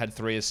McLaughlin had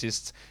 3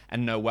 assists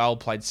and Noel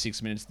played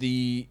 6 minutes.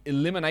 The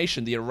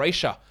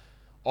erasure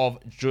of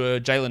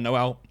Jalen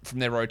Noel from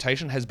their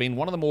rotation has been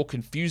one of the more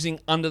confusing,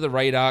 under the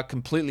radar,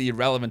 completely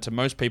irrelevant to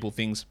most people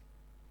things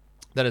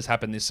that has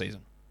happened this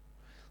season.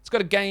 Let's go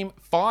to game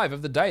 5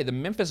 of the day. The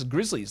Memphis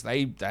Grizzlies.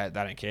 They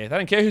don't care. They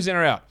don't care who's in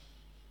or out.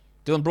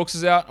 Dylan Brooks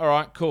is out. All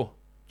right, cool.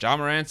 Ja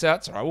Morant's out.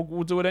 It's all right,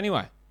 we'll do it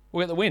anyway.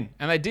 We'll get the win.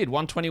 And they did.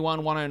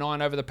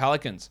 121-109 over the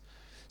Pelicans.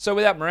 So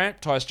without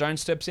Morant, Tyus Jones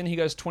steps in. He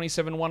goes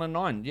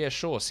 27-1-9. Yeah,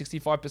 sure.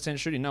 65%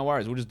 shooting. No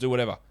worries. We'll just do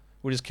whatever.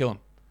 We'll just kill him.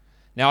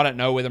 Now, I don't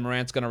know whether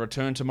Morant's going to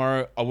return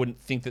tomorrow. I wouldn't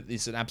think that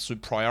this is an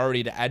absolute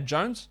priority to add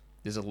Jones.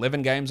 There's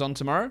 11 games on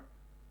tomorrow.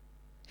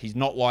 He's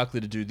not likely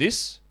to do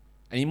this.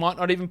 And he might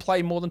not even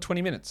play more than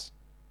 20 minutes.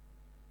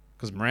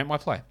 Because Morant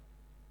might play.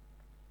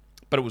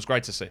 But it was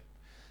great to see.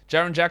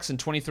 Jaren Jackson,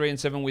 23 and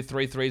 7 with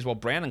 3 threes, while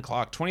Brandon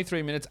Clark,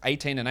 23 minutes,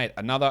 18 and 8.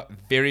 Another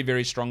very,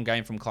 very strong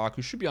game from Clark,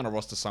 who should be on a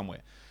roster somewhere.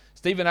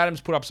 Steven Adams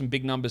put up some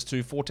big numbers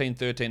too, 14,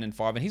 13, and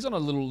 5, and he's on a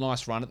little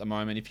nice run at the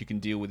moment if you can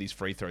deal with his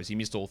free throws. He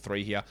missed all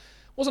 3 here.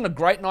 Wasn't a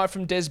great night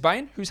from Des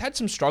Bane, who's had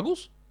some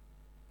struggles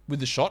with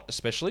the shot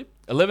especially.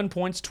 11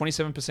 points,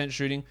 27%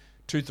 shooting,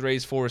 2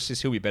 threes, 4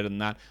 assists. He'll be better than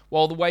that.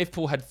 While the Wave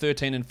Pool had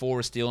 13 and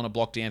 4, a steal and a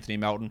block to Anthony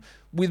Melton.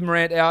 With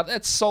Morant out,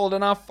 that's solid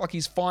enough. Like,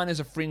 he's fine as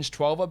a fringe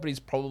 12er, but he's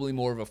probably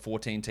more of a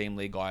 14-team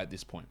league guy at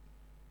this point.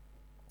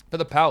 For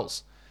the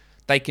Pels,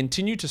 they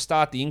continue to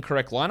start the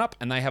incorrect lineup,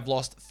 and they have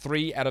lost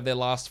 3 out of their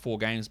last 4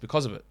 games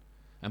because of it.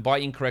 And by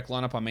incorrect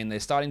lineup, I mean they're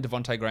starting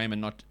Devontae Graham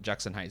and not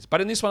Jackson Hayes.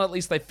 But in this one, at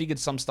least they figured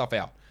some stuff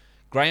out.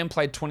 Graham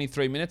played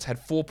 23 minutes, had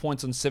 4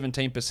 points on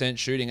 17%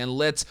 shooting, and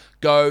let's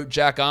go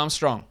Jack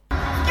Armstrong.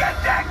 Get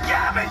that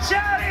garbage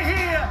out of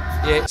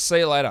here! Yeah, see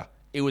you later.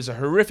 It was a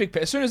horrific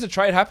pair. As soon as the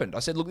trade happened, I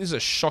said, look, this is a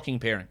shocking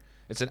pairing.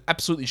 It's an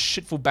absolutely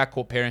shitful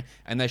backcourt pairing,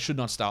 and they should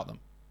not start them.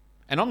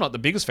 And I'm not the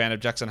biggest fan of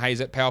Jackson Hayes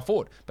at power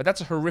forward, but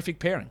that's a horrific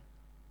pairing.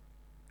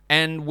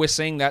 And we're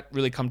seeing that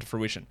really come to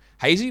fruition.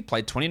 Hazy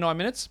played 29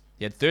 minutes.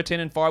 He had 13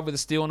 and 5 with a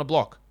steal and a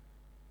block.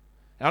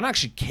 And I don't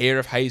actually care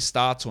if Hayes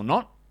starts or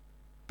not,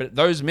 but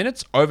those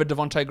minutes over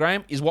Devontae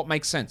Graham is what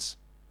makes sense.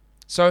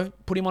 So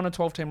put him on a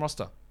 12-team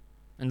roster,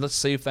 and let's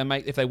see if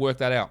they work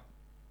that out.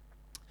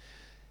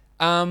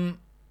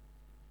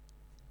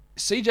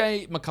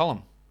 CJ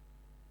McCollum.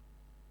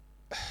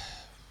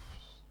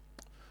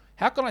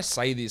 How can I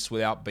say this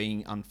without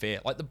being unfair?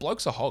 Like, the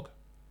bloke's a hog.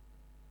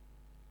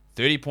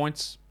 30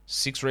 points,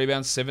 6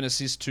 rebounds, 7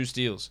 assists, 2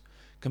 steals.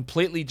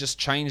 Completely just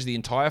changed the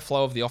entire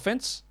flow of the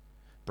offense.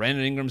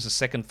 Brandon Ingram's a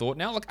second thought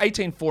now. Like,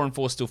 18, 4, and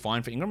 4 is still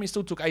fine for Ingram. He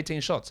still took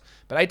 18 shots,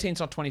 but 18's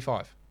not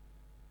 25.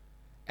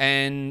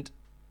 And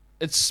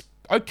it's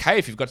okay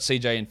if you've got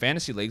CJ in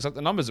fantasy leagues. Like,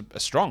 the numbers are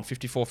strong,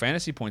 54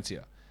 fantasy points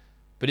here.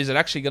 But is it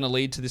actually going to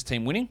lead to this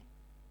team winning?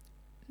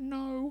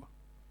 No.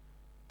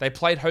 They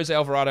played Jose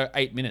Alvarado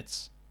 8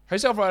 minutes.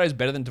 Jose Alvarado is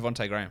better than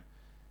Devontae Graham.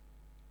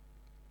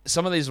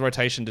 Some of these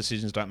rotation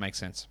decisions don't make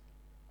sense.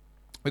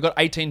 We've got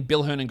 18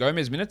 Bill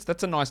Hernan-Gomez minutes.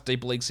 That's a nice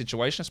deep league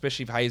situation,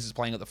 especially if Hayes is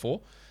playing at the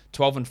 4.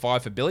 12 and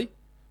 5 for Billy.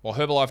 While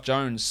Herbalife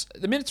Jones,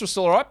 the minutes were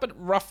still all right, but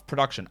rough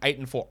production. 8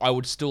 and 4. I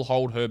would still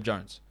hold Herb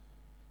Jones.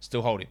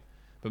 Still hold him.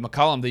 But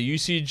McCollum, the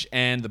usage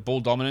and the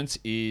ball dominance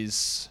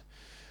is...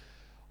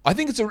 I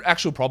think it's an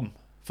actual problem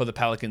for the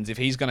Pelicans if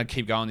he's going to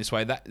keep going this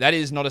way. That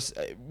is not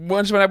a...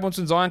 What happens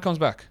when Zion comes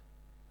back?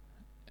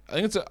 I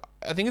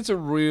think it's a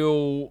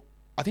real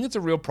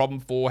problem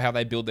for how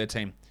they build their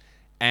team.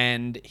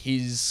 And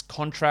his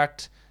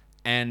contract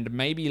and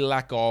maybe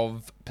lack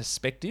of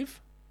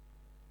perspective.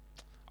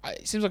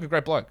 He seems like a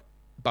great bloke,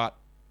 but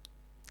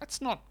I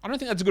don't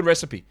think that's a good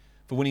recipe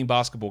for winning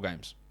basketball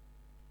games.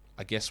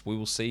 I guess we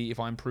will see if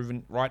I'm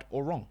proven right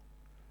or wrong.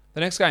 The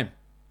next game,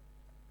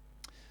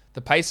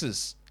 the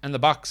Pacers and the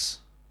Bucks.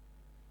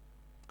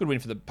 Good win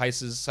for the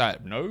Pacers.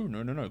 No.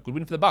 Good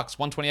win for the Bucks,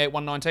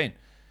 128-119. If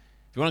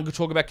you want to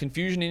talk about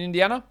confusion in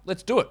Indiana,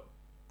 let's do it.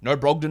 No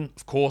Brogdon,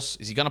 of course.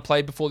 Is he going to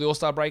play before the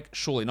All-Star break?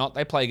 Surely not.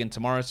 They play again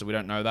tomorrow, so we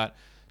don't know that.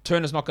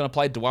 Turner's not going to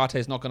play.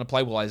 Duarte's not going to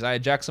play. Will Isaiah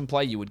Jackson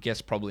play? You would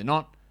guess probably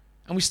not.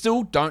 And we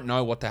still don't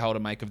know what the hell to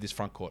make of this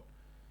front court.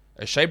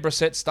 O'Shea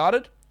Brissett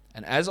started,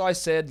 and as I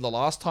said the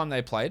last time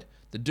they played,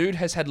 the dude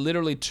has had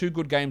literally 2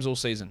 good games all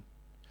season.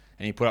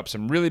 And he put up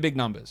some really big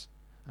numbers.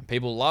 And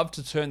people love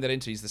to turn that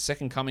into he's the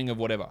second coming of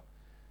whatever.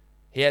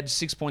 He had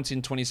 6 points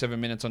in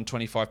 27 minutes on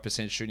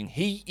 25% shooting.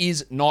 He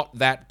is not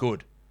that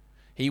good.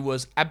 He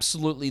was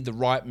absolutely the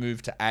right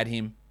move to add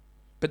him.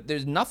 But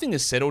there's nothing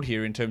is settled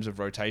here in terms of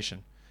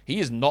rotation.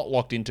 He is not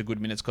locked into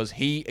good minutes because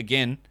he,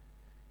 again,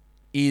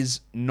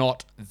 is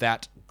not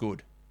that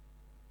good.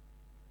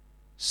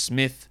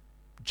 Smith,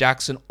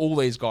 Jackson, all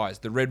these guys,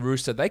 the Red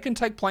Rooster, they can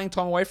take playing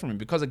time away from him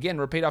because, again,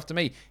 repeat after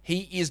me,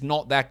 he is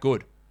not that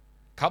good.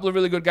 Couple of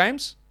really good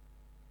games,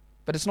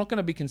 but it's not going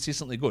to be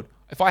consistently good.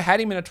 If I had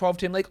him in a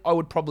 12-team league, I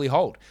would probably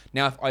hold.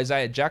 Now, if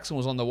Isaiah Jackson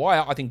was on the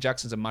wire, I think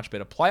Jackson's a much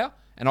better player,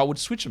 and I would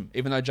switch him,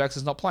 even though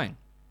Jackson's not playing.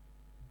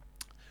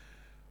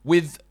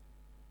 With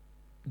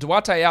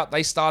Duarte out,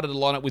 they started a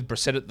lineup with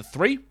Brissett at the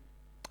 3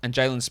 and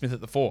Jalen Smith at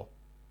the 4.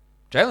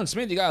 Jalen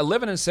Smith, you go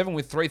 11 and 7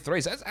 with 3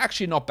 threes. That's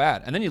actually not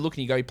bad. And then you look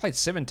and you go, he played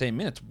 17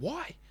 minutes.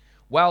 Why?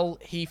 Well,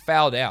 he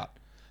fouled out.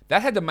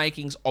 That had the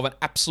makings of an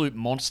absolute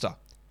monster.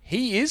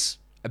 He is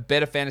a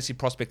better fantasy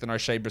prospect than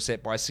O'Shea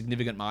Brissett by a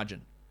significant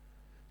margin.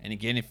 And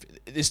again, if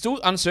there's still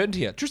uncertainty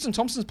here. Tristan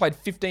Thompson's played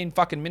 15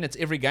 fucking minutes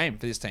every game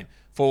for this team.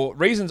 For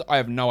reasons I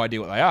have no idea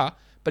what they are,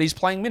 but he's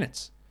playing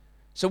minutes.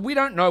 So we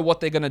don't know what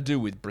they're going to do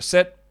with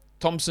Brissett,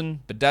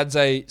 Thompson,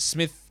 Badadze,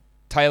 Smith,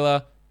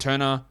 Taylor,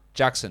 Turner,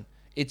 Jackson.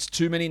 It's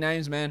too many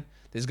names, man.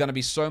 There's going to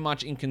be so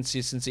much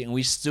inconsistency, and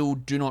we still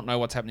do not know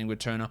what's happening with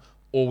Turner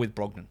or with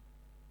Brogdon.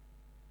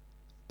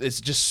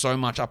 There's just so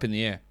much up in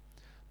the air.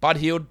 Bud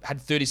Hield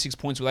had 36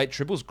 points with 8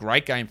 triples.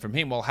 Great game from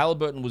him, while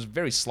Halliburton was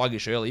very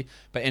sluggish early,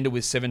 but ended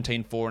with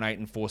 17, 4, and 8,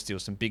 and 4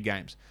 steals. Some big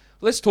games.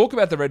 Let's talk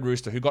about the Red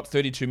Rooster, who got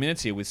 32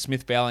 minutes here with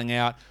Smith bailing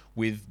out,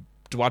 with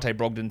Duarte,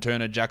 Brogdon,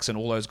 Turner, Jackson,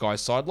 all those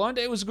guys sidelined.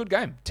 It was a good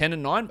game. 10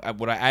 and 9.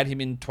 Would I add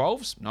him in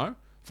 12s? No.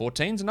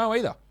 14s? No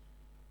either.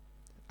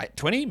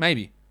 20?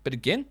 Maybe. But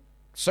again,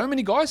 so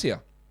many guys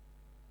here.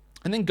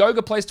 And then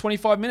Goga plays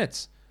 25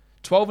 minutes.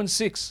 12 and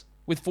 6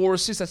 with 4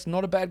 assists. That's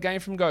not a bad game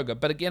from Goga.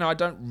 But again, I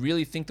don't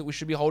really think that we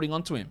should be holding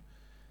on to him.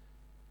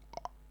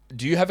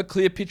 Do you have a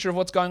clear picture of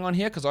what's going on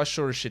here? Because I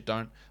sure as shit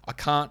don't. I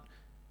can't.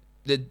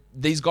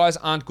 These guys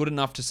aren't good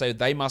enough to say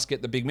they must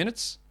get the big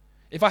minutes.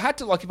 If I had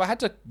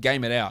to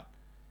game it out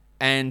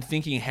and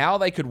thinking how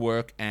they could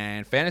work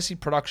and fantasy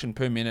production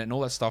per minute and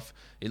all that stuff,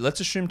 let's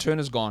assume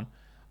Turner's gone.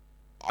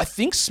 I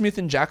think Smith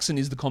and Jackson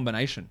is the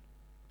combination.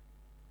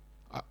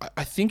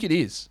 I think it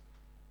is.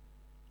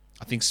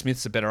 I think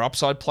Smith's a better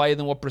upside player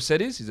than what Brissett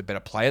is. He's a better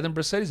player than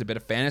Brissett. He's a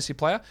better fantasy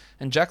player.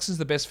 And Jackson's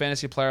the best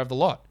fantasy player of the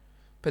lot.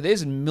 But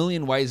there's a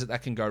million ways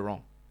that can go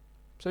wrong.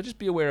 So just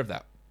be aware of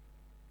that.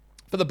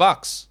 For the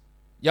Bucks,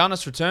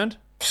 Giannis returned.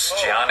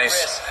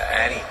 Giannis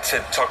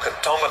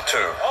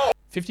Antetokounmpo.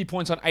 50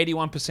 points on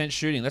 81%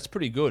 shooting. That's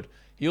pretty good.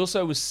 He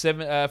also was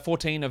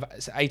 14 of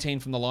 18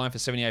 from the line for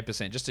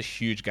 78%. Just a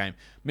huge game.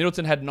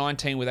 Middleton had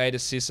 19 with 8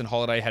 assists, and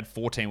Holiday had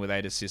 14 with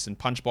 8 assists. And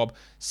Punch Bob,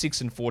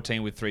 6 and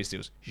 14 with 3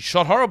 steals. He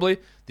shot horribly.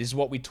 This is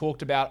what we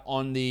talked about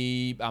on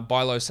the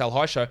Buy Low, Sell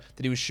High show,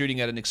 that he was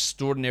shooting at an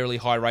extraordinarily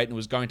high rate and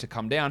was going to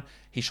come down.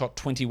 He shot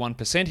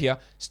 21% here.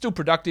 Still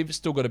productive,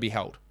 still got to be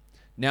held.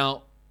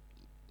 Now,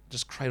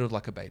 just cradled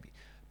like a baby.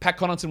 Pat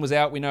Connaughton was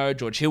out, we know.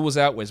 George Hill was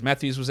out. Wes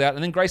Matthews was out.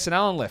 And then Grayson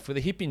Allen left with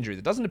a hip injury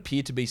that doesn't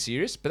appear to be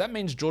serious, but that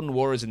means Jordan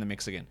Nwora is in the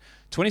mix again.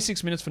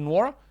 26 minutes for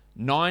Nwora,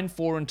 9,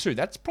 4, and 2.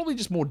 That's probably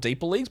just more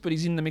deeper leagues, but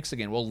he's in the mix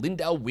again. Well,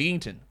 Lindell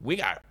Wigginton,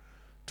 Wiggo,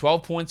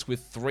 12 points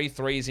with 3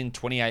 threes in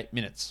 28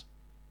 minutes.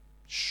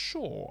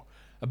 Sure.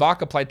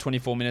 Ibaka played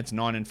 24 minutes,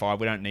 9 and 5.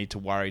 We don't need to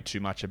worry too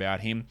much about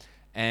him.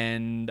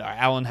 And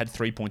Allen had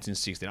 3 points in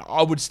 16.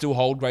 I would still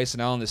hold Grayson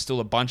Allen. There's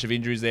still a bunch of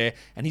injuries there,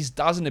 and he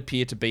doesn't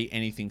appear to be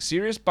anything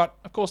serious, but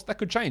of course that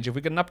could change if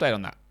we get an update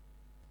on that.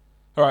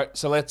 All right,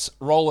 so let's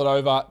roll it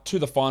over to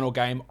the final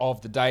game of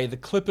the day, the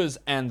Clippers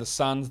and the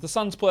Suns. The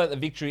Suns pull out the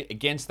victory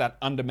against that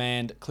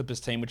undermanned Clippers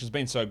team, which has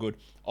been so good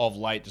of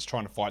late, just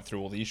trying to fight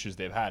through all the issues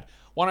they've had.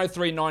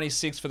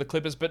 103-96 for the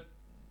Clippers, but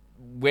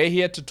we're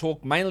here to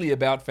talk mainly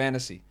about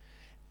fantasy.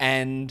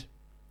 And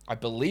I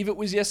believe it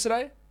was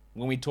yesterday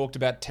when we talked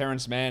about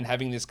Terrence Mann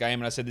having this game,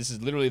 and I said this is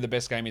literally the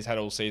best game he's had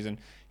all season.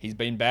 He's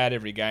been bad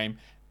every game,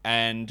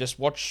 and just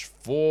watch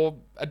for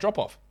a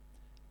drop-off.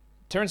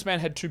 Terrence Mann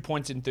had 2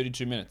 points in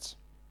 32 minutes.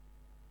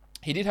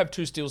 He did have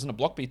 2 steals and a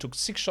block, but he took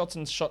 6 shots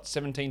and shot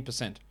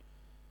 17%.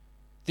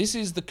 This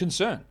is the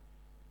concern,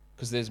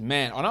 because there's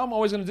Mann. I know I'm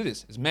always going to do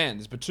this. There's Mann,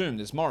 there's Batum,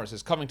 there's Morris,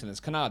 there's Covington, there's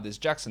Kennard, there's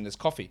Jackson, there's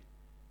Coffey.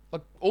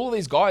 Like, all of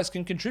these guys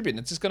can contribute, and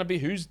it's just going to be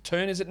whose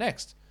turn is it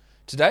next.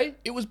 Today,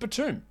 it was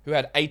Batum, who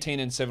had 18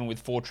 and 7 with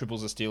 4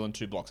 triples, a steal, and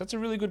 2 blocks. That's a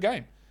really good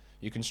game.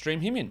 You can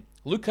stream him in.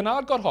 Luke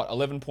Kennard got hot,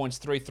 11 points,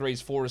 3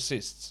 threes, 4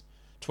 assists,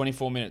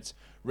 24 minutes.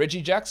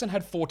 Reggie Jackson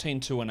had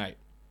 14, 2, and 8.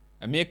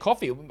 Amir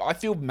Coffey, I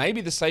feel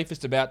maybe the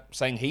safest about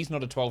saying he's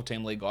not a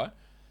 12-team league guy.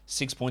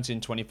 6 points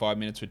in 25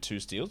 minutes with 2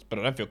 steals, but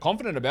I don't feel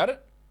confident about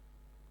it.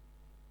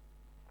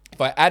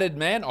 If I added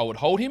Mann, I would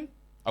hold him.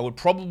 I would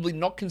probably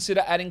not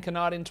consider adding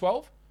Kennard in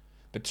 12.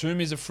 Batum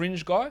is a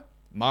fringe guy.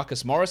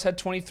 Marcus Morris had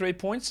 23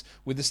 points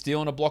with a steal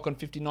and a block on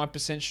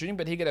 59% shooting,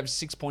 but he could have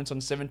 6 points on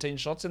 17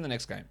 shots in the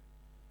next game.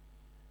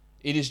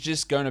 It is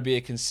just going to be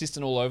a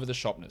consistent all over the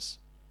shopness.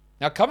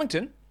 Now,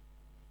 Covington,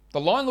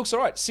 the line looks all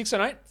right. 6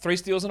 and 8, 3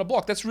 steals and a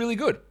block. That's really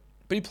good.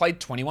 But he played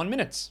 21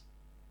 minutes.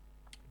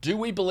 Do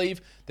we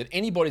believe that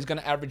anybody's going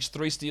to average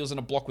 3 steals and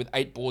a block with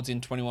 8 boards in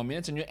 21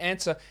 minutes? And your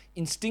answer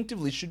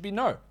instinctively should be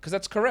no, because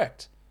that's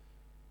correct.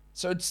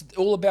 So it's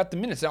all about the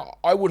minutes. Now,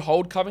 I would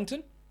hold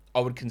Covington. I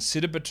would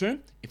consider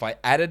Batum. If I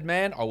added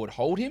Mann, I would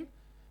hold him.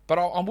 But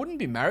I wouldn't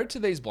be married to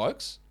these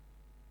blokes.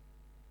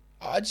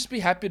 I'd just be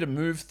happy to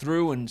move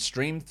through and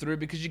stream through,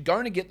 because you're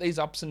going to get these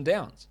ups and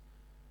downs.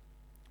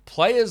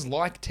 Players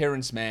like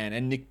Terrence Mann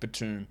and Nick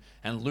Batum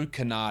and Luke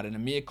Kennard and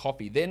Amir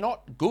Coffey, they're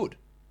not good.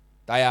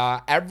 They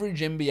are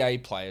average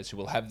NBA players who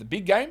will have the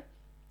big game,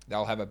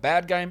 they'll have a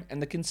bad game,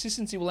 and the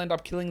consistency will end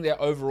up killing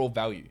their overall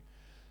value.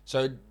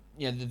 So,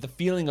 you know, the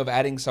feeling of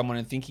adding someone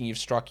and thinking you've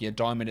struck your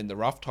diamond in the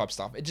rough type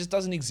stuff, it just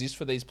doesn't exist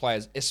for these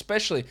players,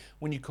 especially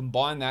when you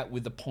combine that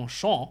with the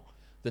penchant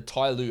that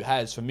Ty Lue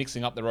has for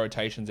mixing up the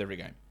rotations every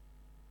game.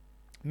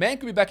 Man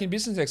could be back in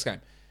business next game.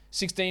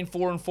 16,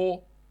 4 and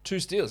 4, 2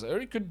 steals.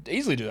 He could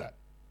easily do that,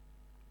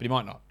 but he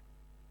might not.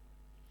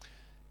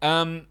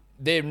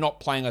 They're not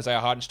playing Isaiah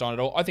Hartenstein at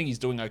all. I think he's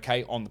doing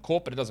okay on the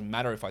court, but it doesn't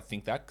matter if I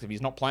think that, because if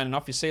he's not playing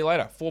enough, you see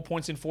later. 4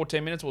 points in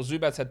 14 minutes, while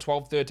Zubats had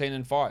 12, 13,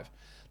 and 5.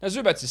 Now,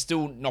 Zubats is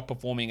still not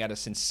performing at a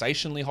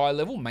sensationally high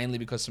level, mainly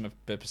because of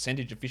some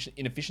percentage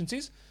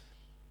inefficiencies,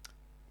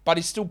 but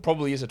he still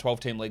probably is a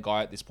 12-team league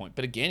guy at this point.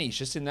 But again, he's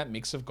just in that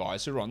mix of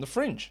guys who are on the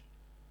fringe.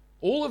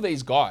 All of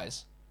these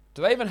guys,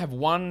 do they even have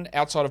one,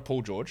 outside of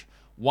Paul George,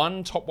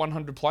 one top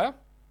 100 player?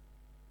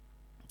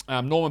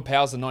 Norman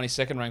Powell's the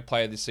 92nd ranked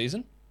player this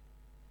season,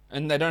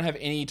 and they don't have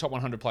any top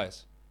 100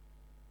 players.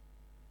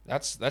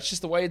 That's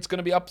just the way it's going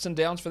to be ups and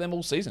downs for them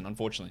all season,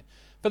 unfortunately.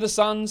 For the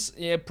Suns,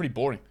 yeah, pretty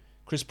boring.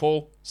 Chris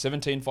Paul,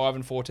 17, 5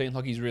 and 14,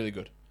 like he's really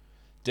good.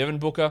 Devin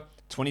Booker,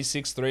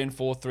 26, 3 and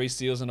 4, 3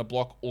 steals and a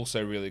block,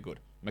 also really good.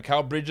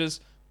 Mikal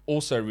Bridges,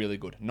 also really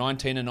good.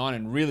 19 and 9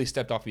 and really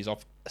stepped up his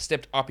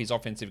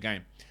offensive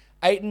game.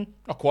 Ayton,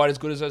 not quite as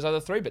good as those other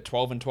three, but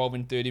 12 and 12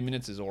 in 30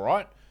 minutes is all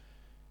right.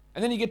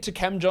 And then you get to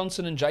Cam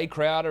Johnson and Jay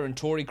Crowder and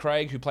Torrey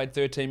Craig, who played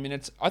 13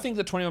 minutes. I think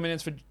the 21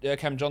 minutes for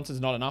Cam Johnson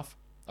is not enough.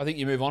 I think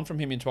you move on from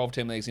him in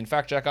 12-team leagues. In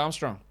fact, Jack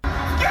Armstrong.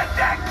 Get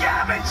that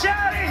garbage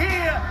out of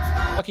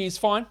here! Like, he's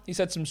fine. He's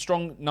had some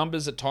strong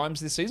numbers at times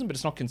this season, but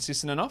it's not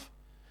consistent enough.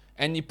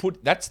 And you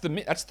put that's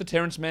the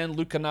Terrence Mann,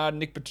 Luke Kennard,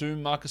 Nick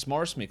Batum, Marcus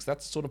Morris mix.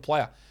 That's the sort of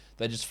player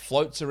that just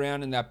floats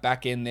around in that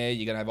back end there.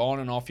 You're going to have on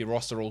and off your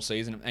roster all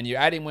season. And you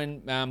add him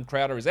when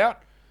Crowder is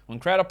out. When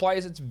Crowder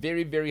plays, it's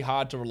very, very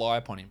hard to rely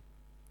upon him.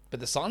 But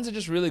the Suns are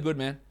just really good,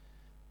 man.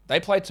 They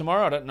play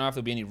tomorrow. I don't know if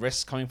there'll be any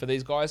rests coming for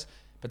these guys,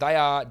 but they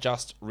are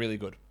just really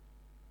good.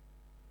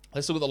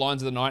 Let's look at the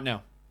lines of the night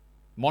now.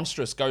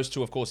 Monstrous goes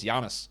to, of course,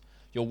 Giannis.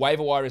 Your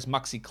waiver wire is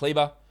Maxi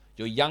Kleber.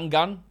 Your young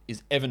gun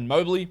is Evan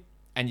Mobley.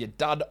 And your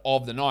dud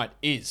of the night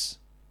is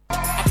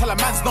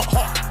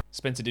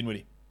Spencer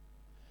Dinwiddie.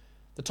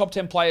 The top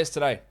 10 players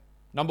today.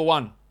 Number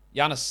 1,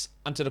 Giannis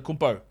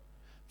Antetokounmpo.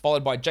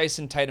 Followed by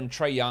Jason Tatum,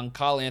 Trae Young,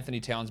 Karl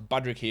Anthony Towns,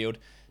 Budrick Hield,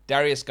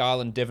 Darius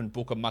Garland, Devin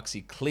Booker,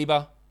 Maxi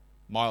Kleber,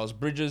 Miles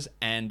Bridges,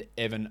 and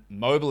Evan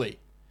Mobley.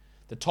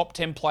 The top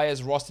 10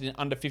 players rostered in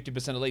under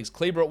 50% of leagues.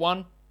 Kleber at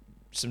 1,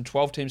 some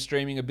 12-team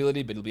streaming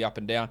ability, but it'll be up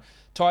and down.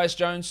 Tyus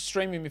Jones,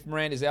 stream him if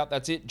Morant is out,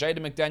 that's it. Jaden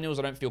McDaniels,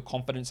 I don't feel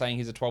confident saying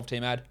he's a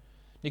 12-team ad.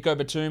 Nico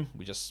Batum,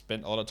 we just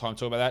spent a lot of time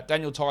talking about that.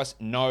 Daniel Tice,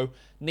 no.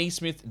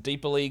 Neesmith,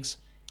 deeper leagues.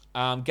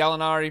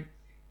 Gallinari,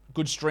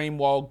 good stream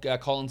while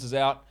Collins is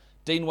out.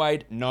 Dean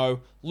Wade,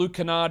 no. Luke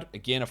Kennard,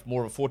 again,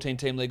 more of a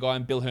 14-team league guy.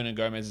 And Bill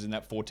Hernan-Gomez is in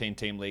that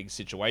 14-team league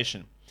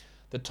situation.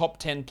 The top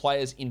 10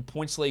 players in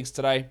points leagues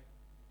today.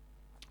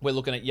 We're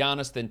looking at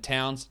Giannis, then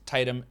Towns,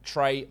 Tatum,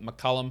 Trae,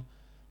 McCollum,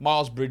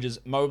 Miles Bridges,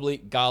 Mobley,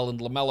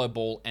 Garland, LaMelo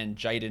Ball, and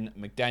Jaden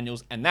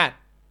McDaniels. And that,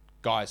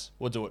 guys,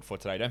 we'll do it for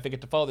today. Don't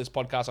forget to follow this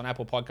podcast on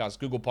Apple Podcasts,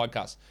 Google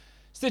Podcasts,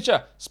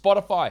 Stitcher,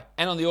 Spotify,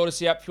 and on the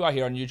Odyssey app. If you are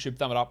here on YouTube,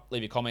 thumb it up.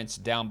 Leave your comments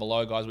down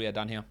below, guys. We are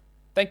done here.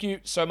 Thank you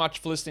so much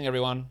for listening,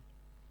 everyone.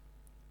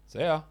 See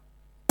ya.